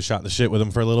 we could have just shot the shit with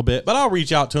him for a little bit. But I'll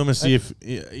reach out to him and see if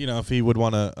if he would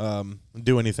want to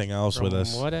do anything else with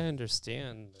us. From what I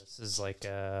understand, this is like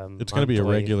It's going to be a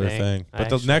monthly regular thing. But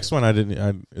Actually, the next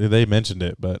one, they mentioned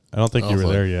it, but I don't think you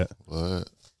were there yet. What?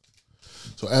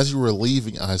 So as you were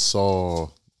leaving, I saw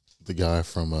the guy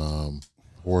from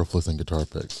Horror Flicks and Guitar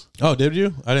Picks. Oh, did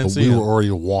you? I didn't But see we him. were already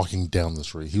walking down the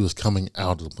street. He was coming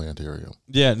out of the planetarium.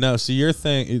 Yeah, no. See, your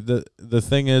thing. The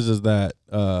thing is that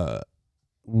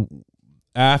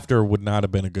after would not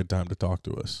have been a good time to talk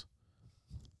to us.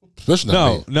 Especially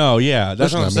not me. No, yeah,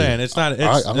 that's Especially what I'm not me. saying. It's not. It's,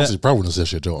 I honestly probably wouldn't have said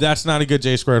shit to him. that's not a good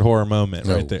J Squared horror moment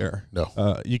No, right there.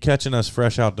 no. You catching us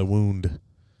fresh out the wound.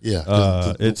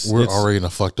 Yeah, it's we're already in a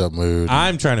fucked up mood.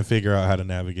 I'm trying to figure out how to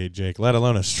navigate Jake, let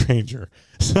alone a stranger.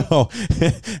 So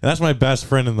that's my best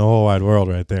friend in the whole wide world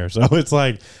right there. So it's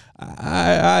like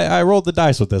I rolled the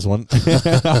dice with this one.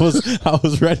 I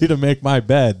was ready to make my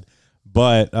bed,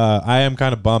 but I am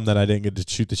kind of bummed that I didn't get to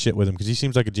shoot the shit with him, because he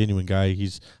seems like a genuine guy.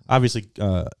 He's obviously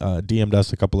DM'd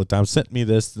us a couple of times, sent me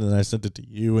this, and then I sent it to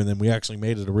you, and then we actually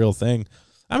made it a real thing.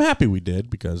 I'm happy we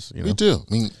did, because Me too.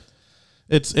 I mean,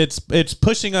 it's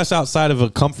pushing us outside of a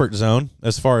comfort zone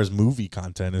as far as movie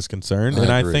content is concerned, and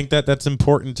I think that's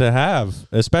important to have,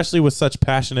 especially with such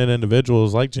passionate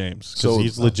individuals like James, because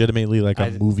he's legitimately like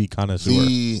a movie connoisseur.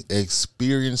 the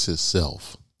experience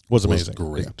itself was amazing,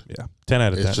 great. Yeah, 10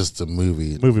 out of 10. It's just a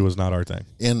movie. Movie was not our thing.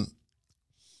 And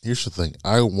here's the thing: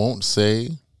 I won't say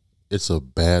it's a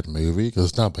bad movie, because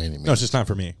it's not by any means. No, it's just not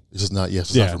for me. It's just not. Yes,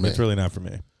 it's not for me. It's really not for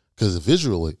me. Because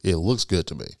visually, it looks good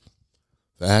to me.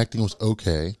 The acting was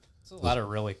okay. There's a lot of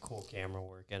really cool camera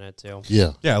work in it too.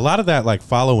 Yeah, Yeah, a lot of that like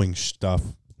following stuff,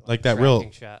 like that real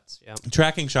Tracking shots. Yeah.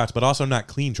 tracking shots, but also not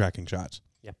clean tracking shots.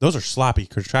 Yep. Those are sloppy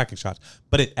tracking shots,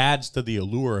 but it adds to the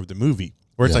allure of the movie,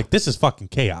 where it's Yeah. like, this is fucking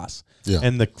chaos. Yeah.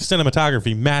 And the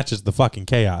cinematography matches the fucking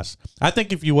chaos. I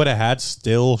think if you would have had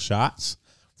still shots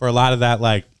for a lot of that,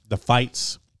 like the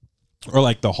fights or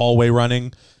like the hallway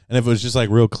running, and if it was just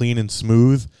like real clean and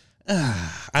smooth,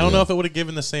 I don't know if it would have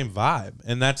given the same vibe.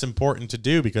 And that's important to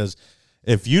do, because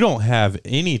if you don't have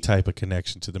any type of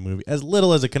connection to the movie, as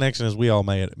little as a connection as we all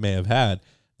may have had,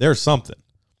 there's something.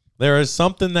 There is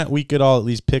something that we could all at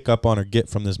least pick up on or get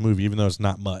from this movie, even though it's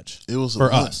not much. it was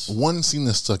for us. One scene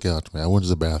that stuck out to me. I went to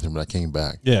the bathroom, but I came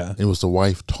back. Yeah. It was the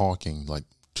wife talking like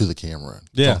to the camera.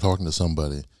 Yeah. Talking to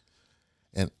somebody,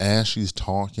 And as she's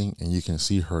talking, and you can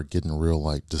see her getting real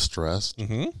like distressed,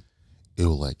 it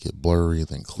will like get blurry,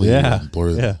 then clear, and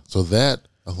blurry. Yeah. So that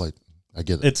I'm like, I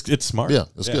get it. It's smart. Yeah,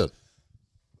 it's good.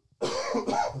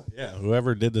 Yeah,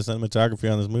 whoever did the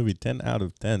cinematography on this movie, 10 out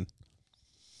of 10.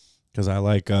 Because I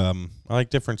like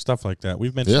different stuff like that.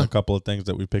 We've mentioned a couple of things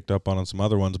that we picked up on some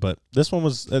other ones, but this one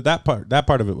was that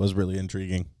part of it was really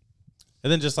intriguing.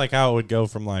 And then just like how it would go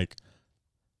from like,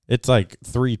 it's like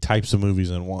 3 types of movies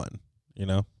in one. You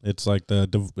know, it's like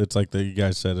you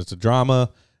guys said, it's a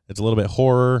drama, it's a little bit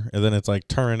horror, and then it's like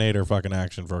Terminator fucking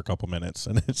action for a couple minutes,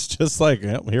 and it's just like,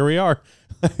 yeah, here we are.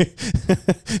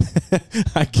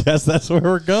 I guess that's where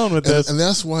we're going with this, and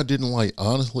that's why I didn't like.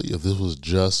 Honestly, if this was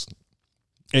just,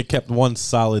 it kept one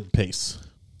solid pace.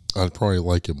 I'd probably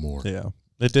like it more. Yeah,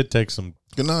 it did take some.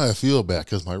 And now I feel bad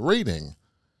because my rating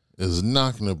is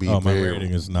not going to be my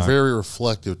rating is not very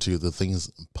reflective to the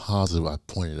things positive I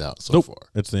pointed out so far.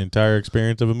 It's the entire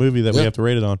experience of a movie that we have to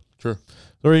rate it on. Sure. So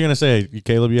what are you going to say?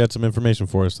 Caleb, you had some information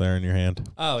for us there in your hand.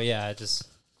 Oh, yeah. I just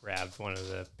grabbed one of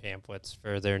the pamphlets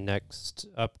for their next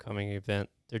upcoming event.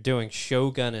 They're doing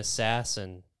Shogun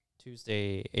Assassin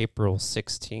Tuesday, April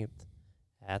 16th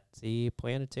at the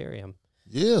Planetarium.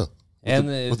 Yeah. And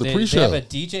with the they pre-show. have a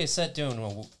DJ set doing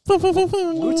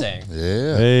Wu-Tang.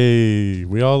 Yeah. Hey,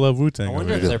 we all love Wu-Tang. I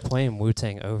wonder if they're playing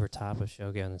Wu-Tang over top of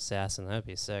Shogun Assassin. That'd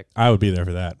be sick. I would be there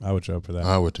for that. I would show up for that.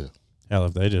 I would too. Hell,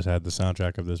 if they just had the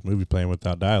soundtrack of this movie playing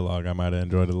without dialogue, I might have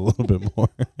enjoyed it a little bit more.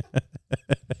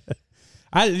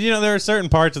 There are certain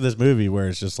parts of this movie where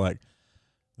it's just like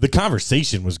the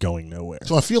conversation was going nowhere.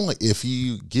 So I feel like if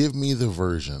you give me the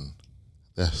version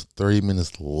that's 30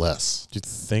 minutes less. Do you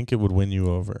think it would win you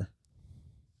over?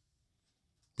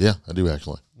 Yeah, I do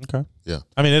actually. Okay. Yeah.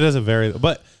 I mean, it doesn't vary,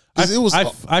 but It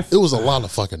was a lot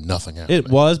of fucking nothing after It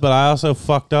was, but I also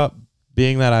fucked up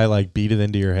being that I like beat it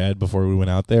into your head before we went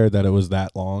out there that it was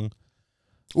that long.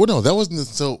 Well, no, that wasn't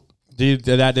so.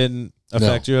 That didn't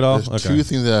affect you at all? There's 2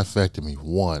 things that affected me.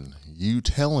 One, you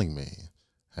telling me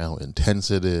how intense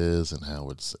it is and how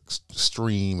it's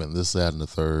extreme and this, that, and the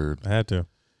third. I had to.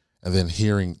 And then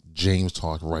hearing James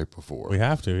talk right before. We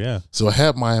have to, yeah. So I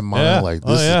had my mind like,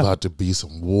 this is about to be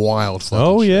some wild fucking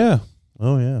shit.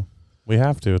 Oh, yeah. We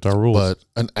have to. It's our rules. But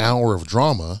an hour of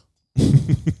drama,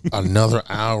 another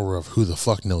hour of who the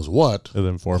fuck knows what. And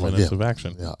then 4 minutes of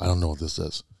action. Yeah, I don't know what this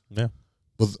is. Yeah.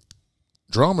 But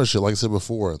drama shit, like I said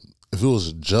before, if it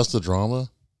was just a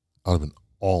drama, I would have been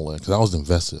all in because I was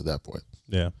invested at that point.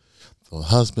 Yeah. The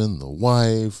husband, the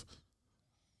wife,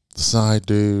 the side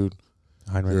dude.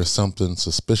 Heinrich. There's something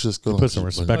suspicious going on. Put some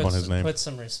respect on his name. Put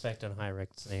some respect on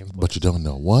Heinrich's name. But you don't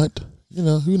know what?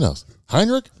 Who knows?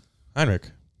 Heinrich?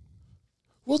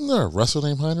 Wasn't there a wrestler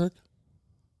named Heinrich?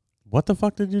 What the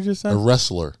fuck did you just say? A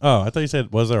wrestler. Oh, I thought you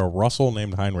said, was there a Russell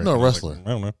named Heinrich? No, a wrestler.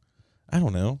 Like, I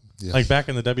don't know. Yeah. Like back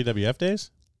in the WWF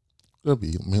days? It'll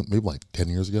be maybe like 10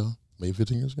 years ago, maybe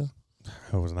 15 years ago.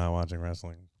 I was not watching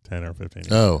wrestling 10 or 15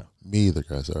 years Oh, ago. me either,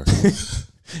 guys. Sorry.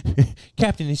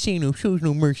 Captain Insano shows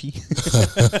no mercy.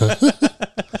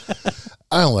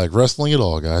 I don't like wrestling at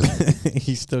all, guys.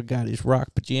 He's still got his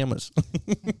rock pajamas.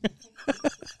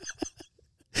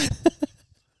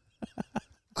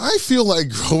 I feel like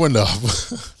growing up,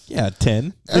 Yeah,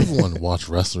 10. everyone watched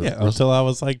wrestling. Yeah, until I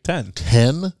was like 10.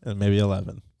 10? And maybe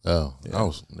 11. Oh,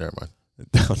 Yeah. never mind.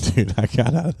 No, dude, I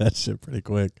got out of that shit pretty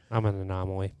quick. I'm an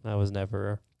anomaly. I was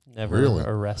never Really?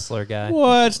 a wrestler guy.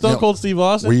 What? Stone Yeah. Cold Steve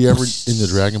Austin? Were you ever in the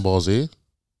Dragon Ball Z?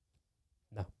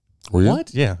 No. Were you?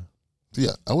 What? Yeah.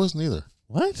 Yeah, I wasn't either.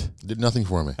 What? Did nothing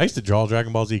for me. I used to draw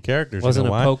Dragon Ball Z characters. Wasn't you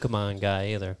know a why? Pokemon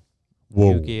guy either.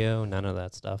 Whoa. Yu-Gi-Oh, none of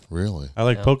that stuff. Really? I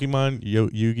like No. Pokemon,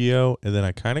 Yu-Gi-Oh, and then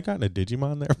I kind of got into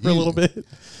Digimon there for a little bit.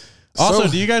 Also,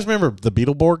 So- do you guys remember the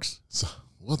Beetleborgs? So,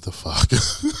 what the fuck?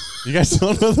 You guys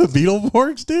don't know the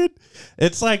Beetleborgs, dude?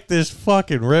 It's like this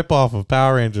fucking ripoff of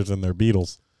Power Rangers and their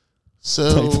Beetles.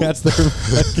 So, Like, that's their.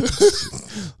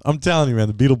 I'm telling you, man,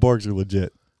 the Beetleborgs are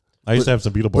legit. I used to have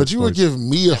some Beetleborgs. but you were toys. giving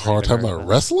me a hard time even heard about of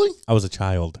that. wrestling? I was a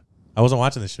child. I wasn't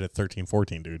watching this shit at 13,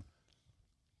 14, dude.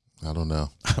 I don't know.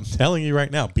 I'm telling you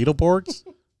right now, Beetleborgs.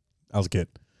 I was a kid.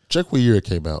 Check what year it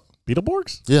came out.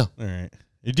 Beetleborgs? Yeah, All right.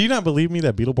 Do you not believe me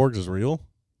that Beetleborgs is real?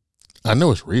 I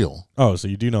know it's real. Oh, so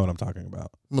you do know what I'm talking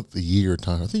about. What the year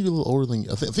time? I think you're a little older than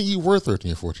I think you were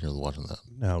 13 or 14 years old watching that.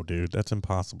 No, dude, that's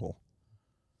impossible.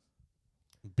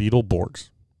 Beetleborgs.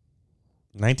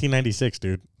 1996,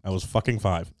 dude. I was fucking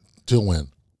 5. Till when?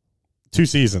 2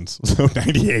 seasons, so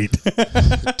 98.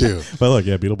 Dude. But look,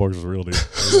 yeah, Beetleborgs was real, dude.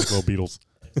 They were like little Beetles.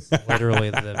 It's literally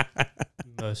the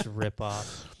most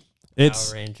rip-off. It's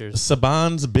Power Rangers.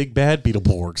 Saban's Big Bad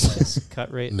Beetleborgs. Yes,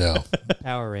 cut rate. No.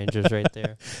 Power Rangers right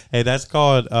there. Hey, that's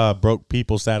called broke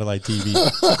people satellite TV.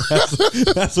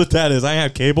 That's what that is. I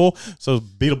have cable, so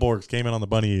Beetleborgs came in on the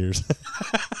bunny ears.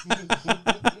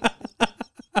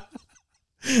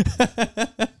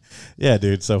 Yeah,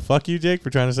 dude. So fuck you, Jake, for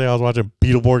trying to say I was watching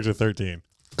Beetleborgs at 13.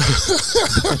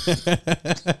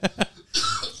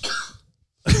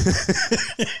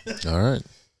 All right.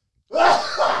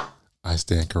 I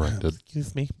stand corrected.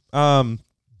 Excuse me.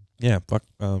 Yeah, fuck.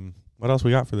 What else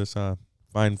we got for this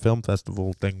fine film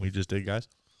festival thing we just did, guys?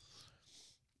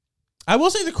 I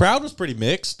will say the crowd was pretty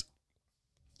mixed.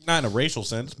 Not in a racial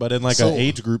sense, but in like So, an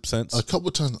age group sense. A couple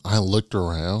of times I looked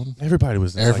around. Everybody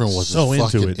was Everyone like, was so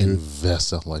just into fucking it, dude.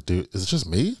 invested. I'm like, dude, is it just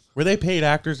me? Were they paid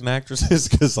actors and actresses?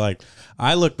 Because like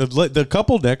I looked, the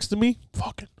couple next to me,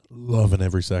 fucking loving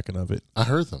every second of it, I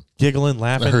heard them. giggling,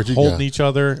 laughing, heard you holding guys. each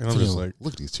other, and I'm just like,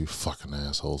 Look at these two fucking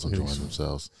assholes enjoying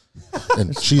themselves.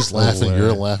 And she's laughing, you're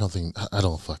hilarious. laughing. I'm thinking, I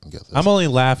don't fucking get this. I'm only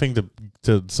laughing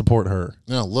to support her.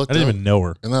 Now look, I didn't even know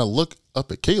her. and I look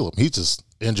up at Caleb. He's just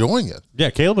enjoying it. Yeah,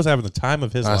 Caleb was having the time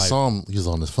of his I life. saw him. He's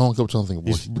on his phone a couple times. Thinking,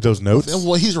 He's, those notes.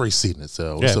 well, he's already seen it,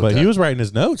 so Yeah, it's but okay. he was writing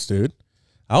his notes, dude.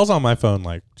 I was on my phone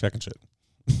like checking shit.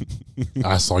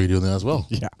 I saw you doing that as well.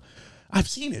 Yeah, I've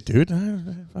seen it, dude.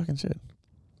 Fucking shit.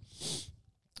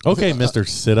 Okay, Mister,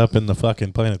 sit up in the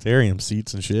fucking planetarium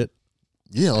seats and shit.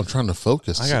 Yeah, I'm trying to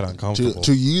focus. I got uncomfortable.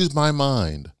 to use my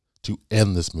mind to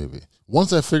end this movie.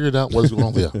 Once I figured out what's going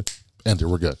on, yeah, end it.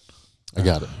 We're good. I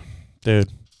got it. Dude.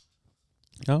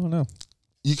 I don't know.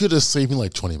 You could have saved me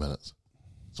like 20 minutes.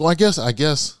 So I guess,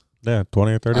 Yeah,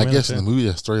 20 or 30 minutes. guess in yeah. the movie,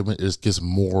 that's 30 minutes. It gets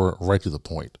more right to the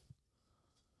point.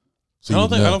 So I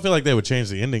don't feel like they would change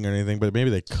the ending or anything, but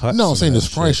maybe they cut. No, I'm some saying of there's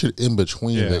that probably shit. shit in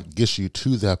between Yeah. that gets you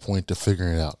to that point to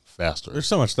figuring it out faster. There's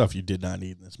so much stuff you did not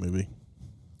need in this movie.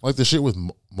 Like the shit with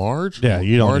Marge. Yeah,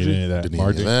 you don't Margie, need any of that. Didn't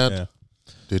Margie, need any of that.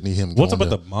 yeah. Didn't need him. What's up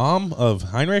going with to- the mom of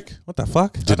Heinrich? What the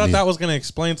fuck? I Didn't thought he- that was going to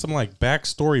explain some like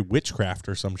backstory witchcraft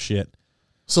or some shit.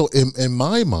 So in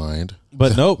my mind,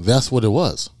 But nope. that's what it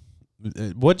was.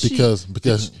 What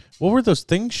Because what were those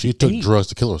things she she took ate? drugs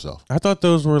to kill herself. I thought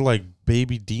those were like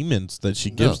baby demons that she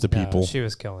gives to No, people. she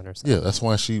was killing herself. Yeah, that's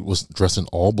why she was dressed in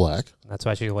all black That's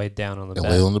why she laid down on the and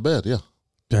bed. lay on the bed. Yeah,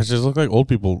 That just looked like old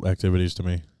people activities to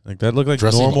me. Like that looked like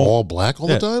dressing normal. all black all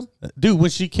Yeah. the time. Dude, when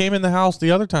she came in the house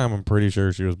the other time, I'm pretty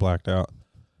sure she was blacked out.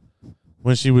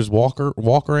 When she was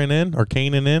walkering in or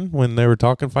caning in when they were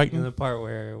talking, In fighting. the part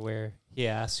where he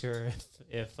asks her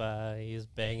if he's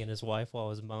banging his wife while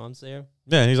his mom's there,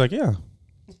 Yeah, and he's like, yeah,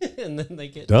 and then they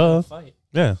get Duh. into a fight.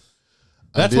 yeah.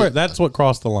 did- That's what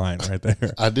crossed the line right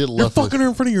there. I did You're love. fucking her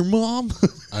in front of your mom.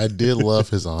 I did love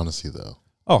his honesty though.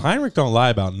 Oh, Heinrich don't lie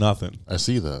about nothing I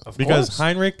see that. Of because course.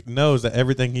 Heinrich knows that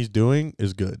everything he's doing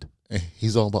is good.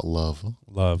 He's all about love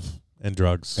Love and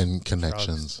drugs. and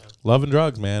connections. Drugs. Love and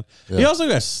drugs, man. He Yeah. also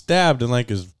got stabbed in like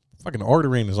his fucking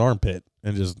artery in his armpit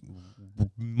and just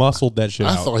muscled that shit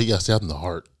I out. thought he got stabbed in the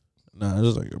heart. Nah, it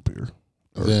was like up here.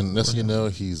 Then next thing you know,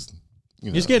 he's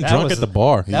He's getting That drunk was at the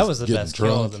bar. That was the getting best kill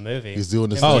drunk. of the movie. He's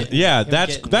doing this Him Oh thing. getting- yeah, him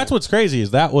that's getting- what's crazy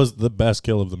is that was the best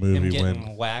kill of the him movie getting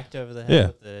when whacked over the head yeah,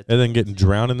 with the and then getting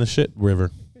drowned in the shit river,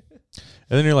 and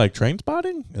then you're like train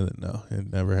spotting, and then no,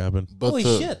 it never happened. But holy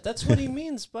the- shit, that's what he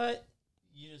means. But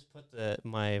you just put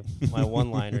my one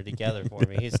liner together for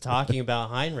me. He's talking about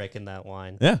Heinrich in that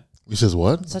line. Yeah, He says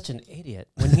what? Such an idiot.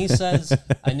 When he says,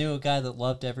 "I knew a guy that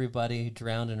loved everybody who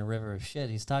drowned in a river of shit,"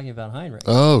 he's talking about Heinrich.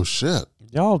 Oh shit!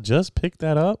 y'all just picked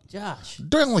that up. Josh.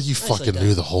 Don't like you Nicely fucking done.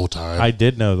 knew the whole time. I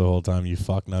did know the whole time. You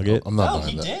fuck nugget. I'm not No,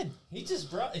 buying he that. did. He just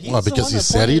brought. He's Why, the because one he that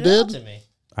said he pointed it out did? to me.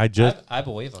 I just, I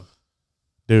believe him.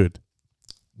 dude.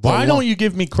 Why The don't line- you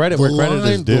give me credit where credit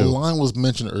is The due? line was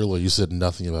mentioned earlier. You said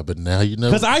nothing about it, but now you know.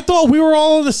 Because I thought we were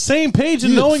all on the same page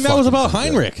and You knowing that was fucking about forget.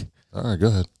 Heinrich. All right, go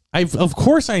ahead. Of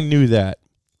course I knew that.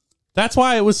 That's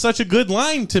why it was such a good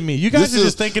line to me. You guys are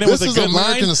just thinking it was a this good is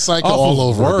American line. Psycho off all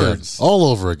of over words. again. All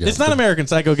over again. It's not American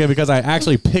Psycho again because I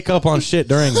actually pick up on shit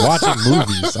during watching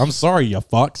movies. I'm sorry, you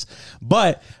fucks.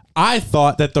 But I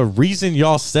thought that the reason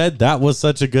y'all said that was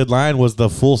such a good line was the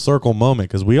full circle moment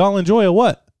because we all enjoy a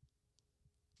what?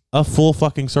 A full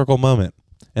fucking circle moment.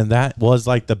 And that was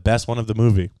like the best one of the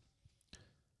movie.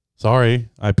 Sorry,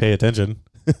 I pay attention.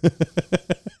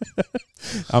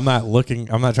 I'm not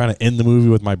trying to end the movie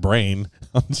with my brain.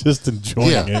 I'm just enjoying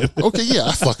Yeah. it. Okay, yeah,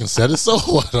 I fucking said it. So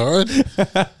what, all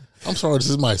right? I'm sorry, this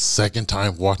is my second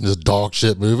time watching this dog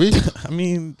shit movie. I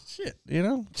mean, shit,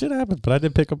 shit happens. But I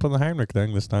did pick up on the Heinrich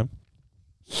thing this time.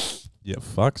 Yeah,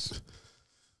 fucks.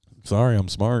 Sorry, I'm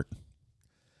smart.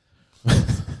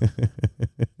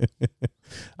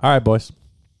 All right, boys.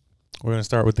 We're going to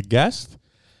start with the guest.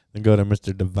 then go to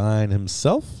Mr. Divine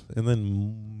himself, and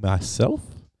then myself.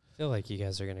 I feel like you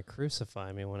guys are going to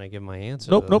crucify me when I give my answer.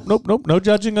 Nope. No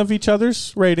judging of each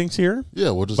other's ratings here.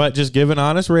 Yeah, we'll just. But just give an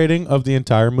honest rating of the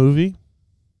entire movie.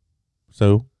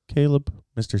 So, Caleb,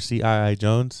 Mr. C.I.I.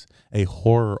 Jones, a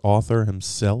horror author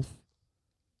himself.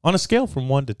 On a scale from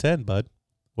 1 to 10, bud,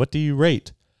 what do you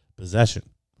rate Possession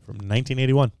from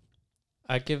 1981?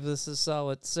 I give this a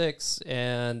solid 6,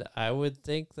 and I would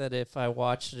think that if I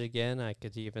watched it again, I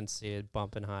could even see it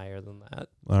bumping higher than that.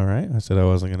 All right. I said I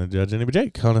wasn't going to judge anybody.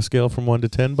 Jake, on a scale from 1 to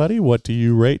 10, buddy, what do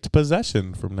you rate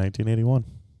Possession from 1981?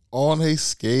 On a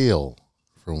scale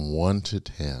from 1 to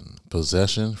 10,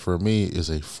 Possession for me is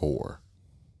a 4.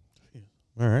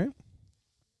 All right.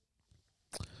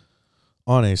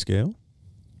 On a scale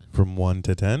from 1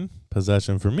 to 10,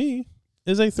 Possession for me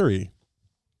is a 3.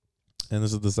 And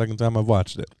this is the second time I've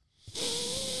watched it.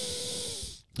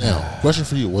 Now, question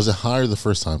for you. Was it higher the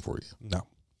first time for you? No.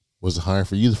 Was it higher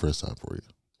for you the first time for you?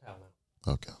 I don't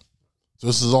know. Okay. So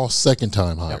this is all second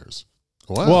time hires.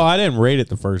 Wow. Well, I didn't rate it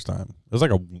the first time. It was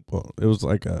like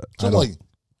a. So I don't-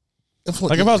 if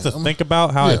like if I was to think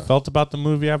about how I yeah. felt about the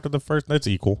movie after the first, it's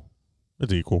equal.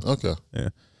 It's equal. Okay. Yeah.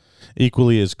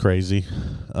 Equally as crazy.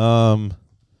 So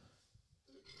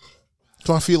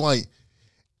I feel like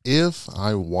if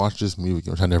I watch this movie,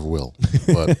 which I never will,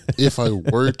 but if I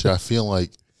were to, I feel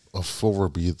like a 4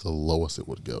 would be the lowest it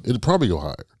would go. It'd probably go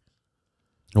higher.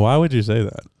 Why would you say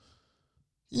that?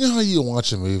 You know how you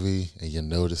watch a movie and you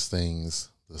notice things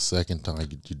the second time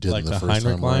you did Like in the the first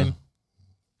Heinrich time line? around?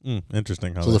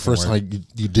 Interesting. How So that the can first work. time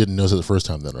you didn't notice it the first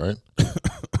time then, right?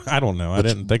 I don't know. I But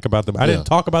didn't think about the. I yeah. didn't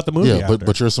talk about the movie. Yeah, after.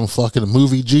 but you're some fucking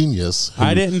movie genius. who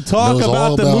I didn't talk knows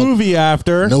all about the movie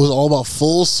after. Knows all about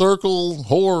full circle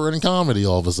horror and comedy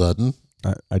all of a sudden.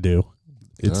 I do.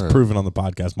 It's All right. proven on the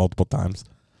podcast multiple times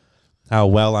how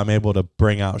well I'm able to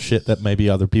bring out shit that maybe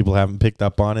other people haven't picked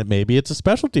up on it. Maybe it's a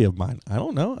specialty of mine. I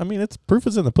don't know. I mean, it's proof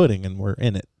is in the pudding, and we're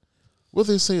in it. Well,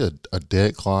 they say a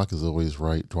dead clock is always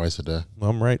right twice a day.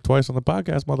 I'm right twice on the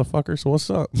podcast, motherfucker. So what's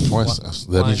up? Twice.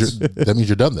 That means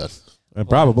you're done then.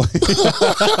 Probably.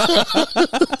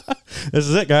 This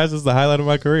is it, guys. This is the highlight of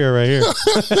my career right here.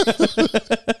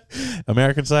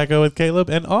 American Psycho with Caleb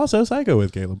and also Psycho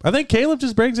with Caleb. I think Caleb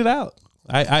just brings it out.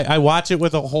 I watch it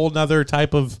with a whole nother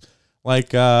type of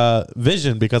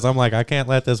vision because I'm like, I can't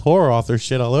let this horror author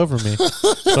shit all over me.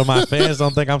 So my fans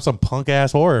don't think I'm some punk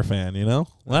ass horror fan, you know?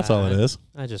 Well, that's all it is.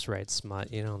 I just write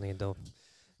smut. You don't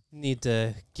need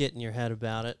to get in your head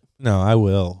about it. No, I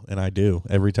will, and I do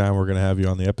every time we're gonna have you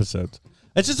on the episodes.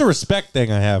 It's just a respect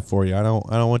thing I have for you. I don't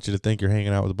want you to think you're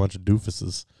hanging out with a bunch of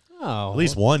doofuses. Oh, At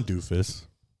least one doofus.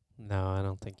 No, I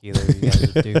don't think either of you guys are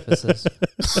doofuses.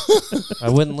 I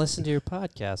wouldn't listen to your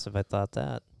podcast if I thought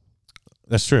that.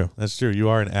 That's true. That's true. You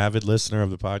are an avid listener of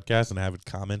the podcast, an avid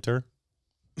commenter.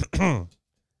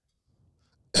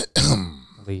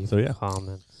 Leave So, yeah.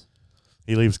 comments.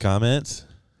 He leaves comments.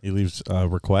 He leaves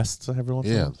requests every once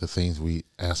in a Yeah, while. the things we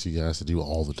ask you guys to do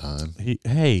all the time.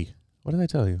 Hey, what did I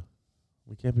tell you?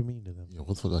 We can't be mean to them. Yeah,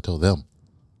 what the fuck I tell them?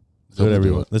 Do it They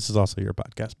everyone. This is also your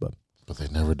podcast, bub. but they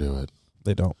never do it.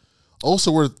 They don't.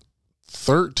 Also, we're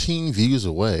 13 views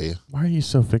away. Why are you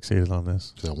so fixated on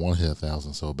this? Because I want to hit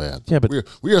 1,000 so bad. Yeah, but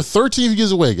we are 13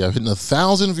 views away, guys. Hitting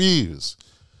 1,000 views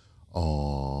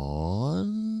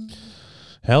on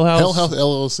Hell House. Hell House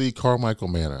LLC Carmichael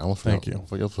Manor. I almost Thank forgot, you.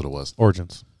 forgot what it was.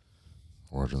 Origins.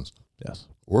 Origins. Yes.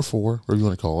 Or 4, whatever you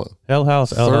want to call it. Hell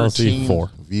House LLC 13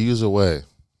 4. views away.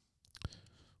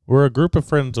 We're a group of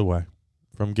friends away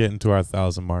from getting to our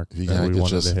 1,000 mark. If you And guys we could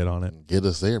wanted just to hit on it. get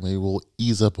us there, maybe we'll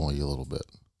ease up on you a little bit.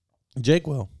 Jake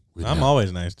will. We I'm never-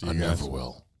 always nice to I you guys. never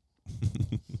will.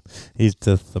 He's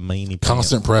just the main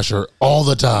Constant pressure all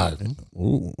the time.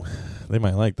 Ooh, they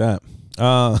might like that.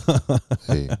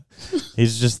 Hey,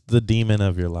 He's just the demon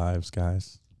of your lives,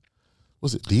 guys.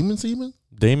 was it Demon Seaman?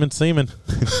 Demon semen.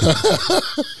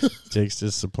 Jake's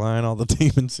just supplying all the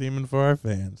demon semen for our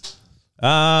fans.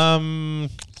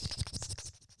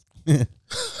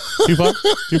 Too far?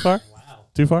 Too far? Wow.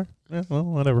 Too far? Yeah, well,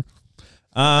 whatever.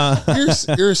 You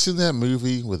ever seen that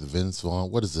movie with Vince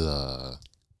Vaughn? What is it?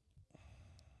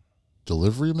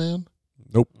 Delivery Man?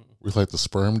 Nope. With like the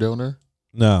sperm donor?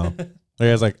 No. He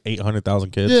has like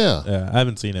 800,000 kids. Yeah. Yeah. I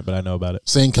haven't seen it, but I know about it.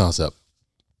 Same concept.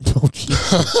 Oh,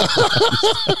 Jesus.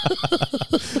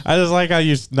 I just like how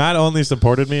you not only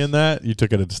supported me in that, you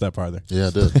took it a step farther. Yeah, I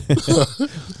did.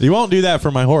 You won't do that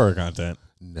for my horror content,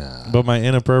 Nah. but my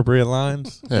inappropriate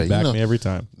lines, Hey, you you back know- me every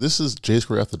time. This is J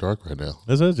Square After Dark right now.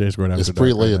 This is J Squared After It's Dark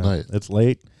pretty late right at now. night. It's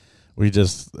late. We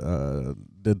just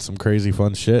did some crazy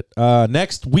fun shit.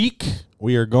 Next week,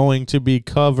 we are going to be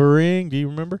covering, do you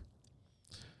remember?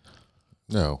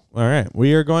 No. All right.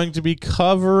 We are going to be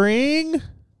covering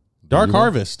Dark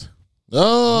Harvest.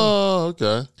 Oh,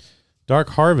 okay. Dark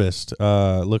Harvest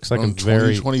looks like a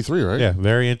very 2023, right? Yeah,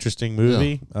 very interesting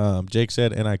movie. Jake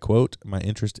said, and I quote, "My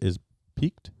interest is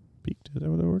piqued." Piqued? Is that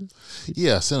what the word is?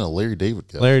 Yeah, I sent a Larry David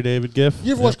gift. Larry David gift.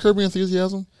 You ever watch Curb Your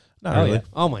Enthusiasm? Not Oh really. yeah.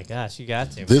 Oh my gosh, you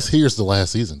got to. This here's the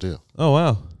last season too. Oh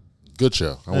wow. Good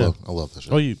show. I love this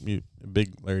show. Oh, you a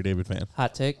big Larry David fan?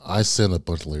 Hot take. I send a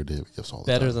bunch of Larry David gifts all the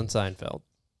Better time. than Seinfeld.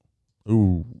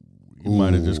 Ooh, you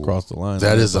might have just crossed the line.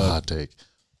 That is a bud. hot take.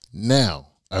 Now,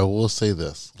 I will say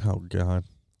this. Oh God,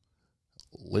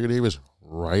 Larry David's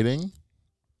writing,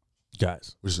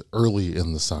 guys, which is early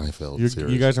in the Seinfeld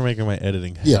series. you guys are making my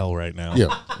editing Yeah. hell right now. Yeah,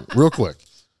 real quick.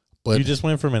 But You just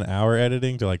went from an hour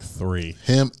editing to like 3.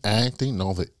 him acting and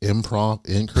all the improv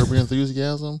in Curb Your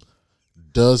Enthusiasm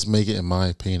does make it, in my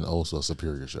opinion, also a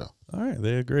superior show. All right,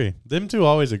 they agree. Them two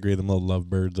always agree. Them little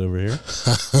lovebirds over here.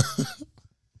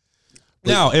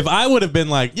 Now, if I would have been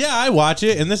like, yeah, I watch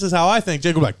it, and this is how I think,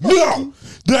 Jake would be like, no,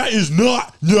 that is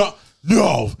not, no.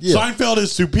 Yeah. Seinfeld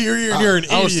is superior, and you're an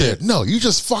I was idiot. saying, no, you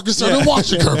just fucking started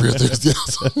watching Curb Your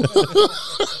Enthusiasm.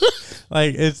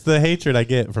 Like, it's the hatred I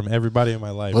get from everybody in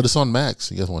my life. But it's on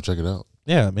Max. You guys want to check it out?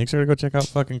 Yeah, make sure to go check out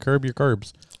fucking Curb Your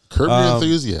Curbs. Curb Your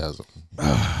Enthusiasm.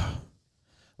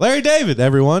 Larry David,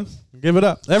 everyone. Give it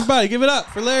up. Everybody, give it up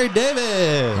for Larry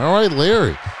David. All right,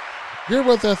 Larry. You heard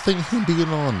about that thing, him being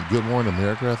on Good Morning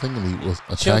America, I think, and he was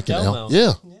attacking Elmo.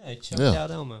 Yeah. Yeah, he choked Yeah.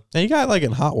 out Elmo. And you got like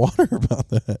in hot water about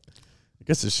that. I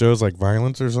guess it shows like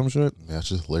violence or some shit. That's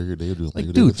just Larry David doing Like, Larry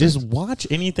dude, David just things. watch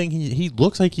anything. He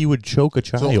looks like he would choke a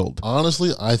So, child.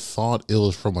 honestly, I thought it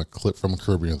was from a clip from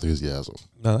Curb Your Enthusiasm.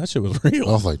 No, that shit was I real.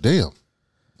 was like, damn,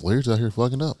 Larry's out here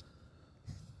fucking up.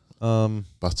 Of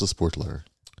That's the sport, Larry.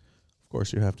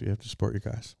 course, you have to support your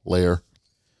guys. Lair.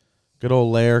 Good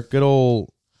old Lair. Good old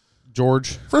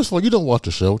George. First of all, you don't watch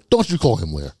the show. Don't you call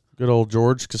him Lair. Good old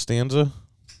George Costanza.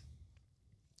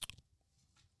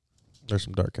 There's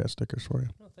some Dark Cat stickers for you.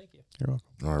 Oh, thank you. You're welcome.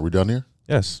 All right, we done here?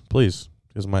 Yes, please,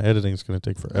 because my editing's going to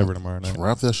take forever tomorrow night.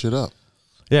 Wrap that shit up.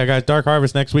 Yeah, guys, Dark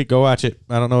Harvest next week. Go watch it.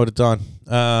 I don't know what it's on.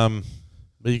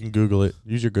 But you can Google it.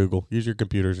 Use your Google. Use your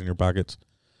computers in your pockets.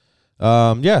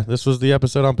 Yeah, this was the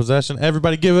episode on Possession.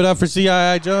 Everybody give it up for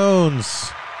C.I.I.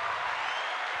 Jones.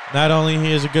 Not only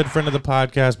he is a good friend of the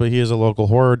podcast, but he is a local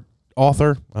horror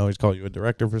author. I always call you a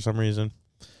director for some reason.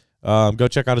 Go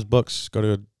check out his books. Go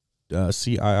to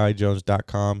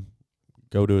CIIJones.com.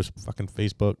 Go to his fucking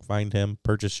Facebook. Find him.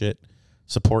 Purchase shit.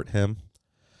 Support him.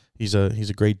 He's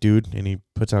a great dude, and he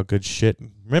puts out good shit.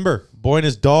 Remember, Boy and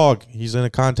His Dog. He's in a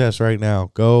contest right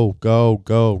now. Go.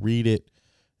 Read it,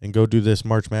 and go do this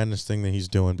March Madness thing that he's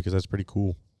doing, because that's pretty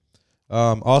cool.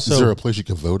 Also, Is there a place you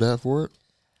can vote at for it?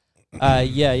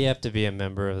 Yeah, you have to be a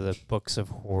member of the Books of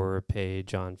Horror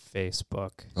page on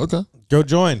Facebook. Okay. go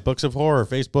join Books of Horror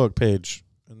Facebook page,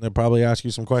 and they'll probably ask you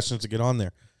some questions to get on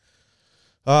there.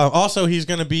 Also, he's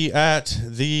going to be at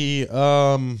the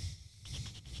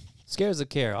Scares of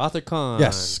Care, AuthorCon.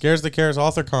 yes, Scares the Cares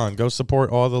AuthorCon. Go support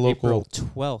all the local. April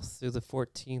 12th through the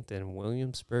 14th in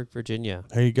Williamsburg, Virginia.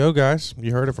 There you go, guys.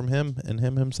 You heard it from him and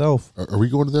him himself. Are we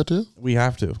going to that too? We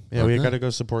have to. Yeah, we Okay. got to go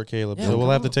support Caleb. Yeah, So we'll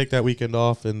come have to on. take that weekend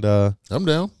off, and I'm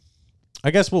down.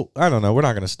 I guess I don't know. We're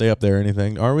not going to stay up there or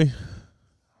anything, are we?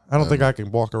 I don't think I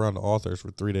can walk around the authors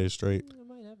for 3 days straight. I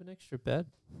might have an extra bed.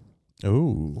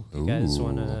 Ooh. You guys Ooh.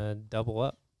 want to double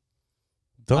up?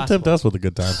 Don't tempt us with a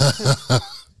good time.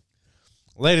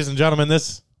 Ladies and gentlemen,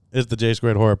 this is the J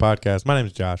Squared Horror Podcast. My name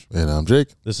is Josh. And I'm Jake.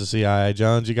 This is C.I.I.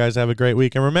 Jones. You guys have a great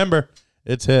week. And remember,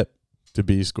 it's hip to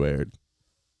be squared.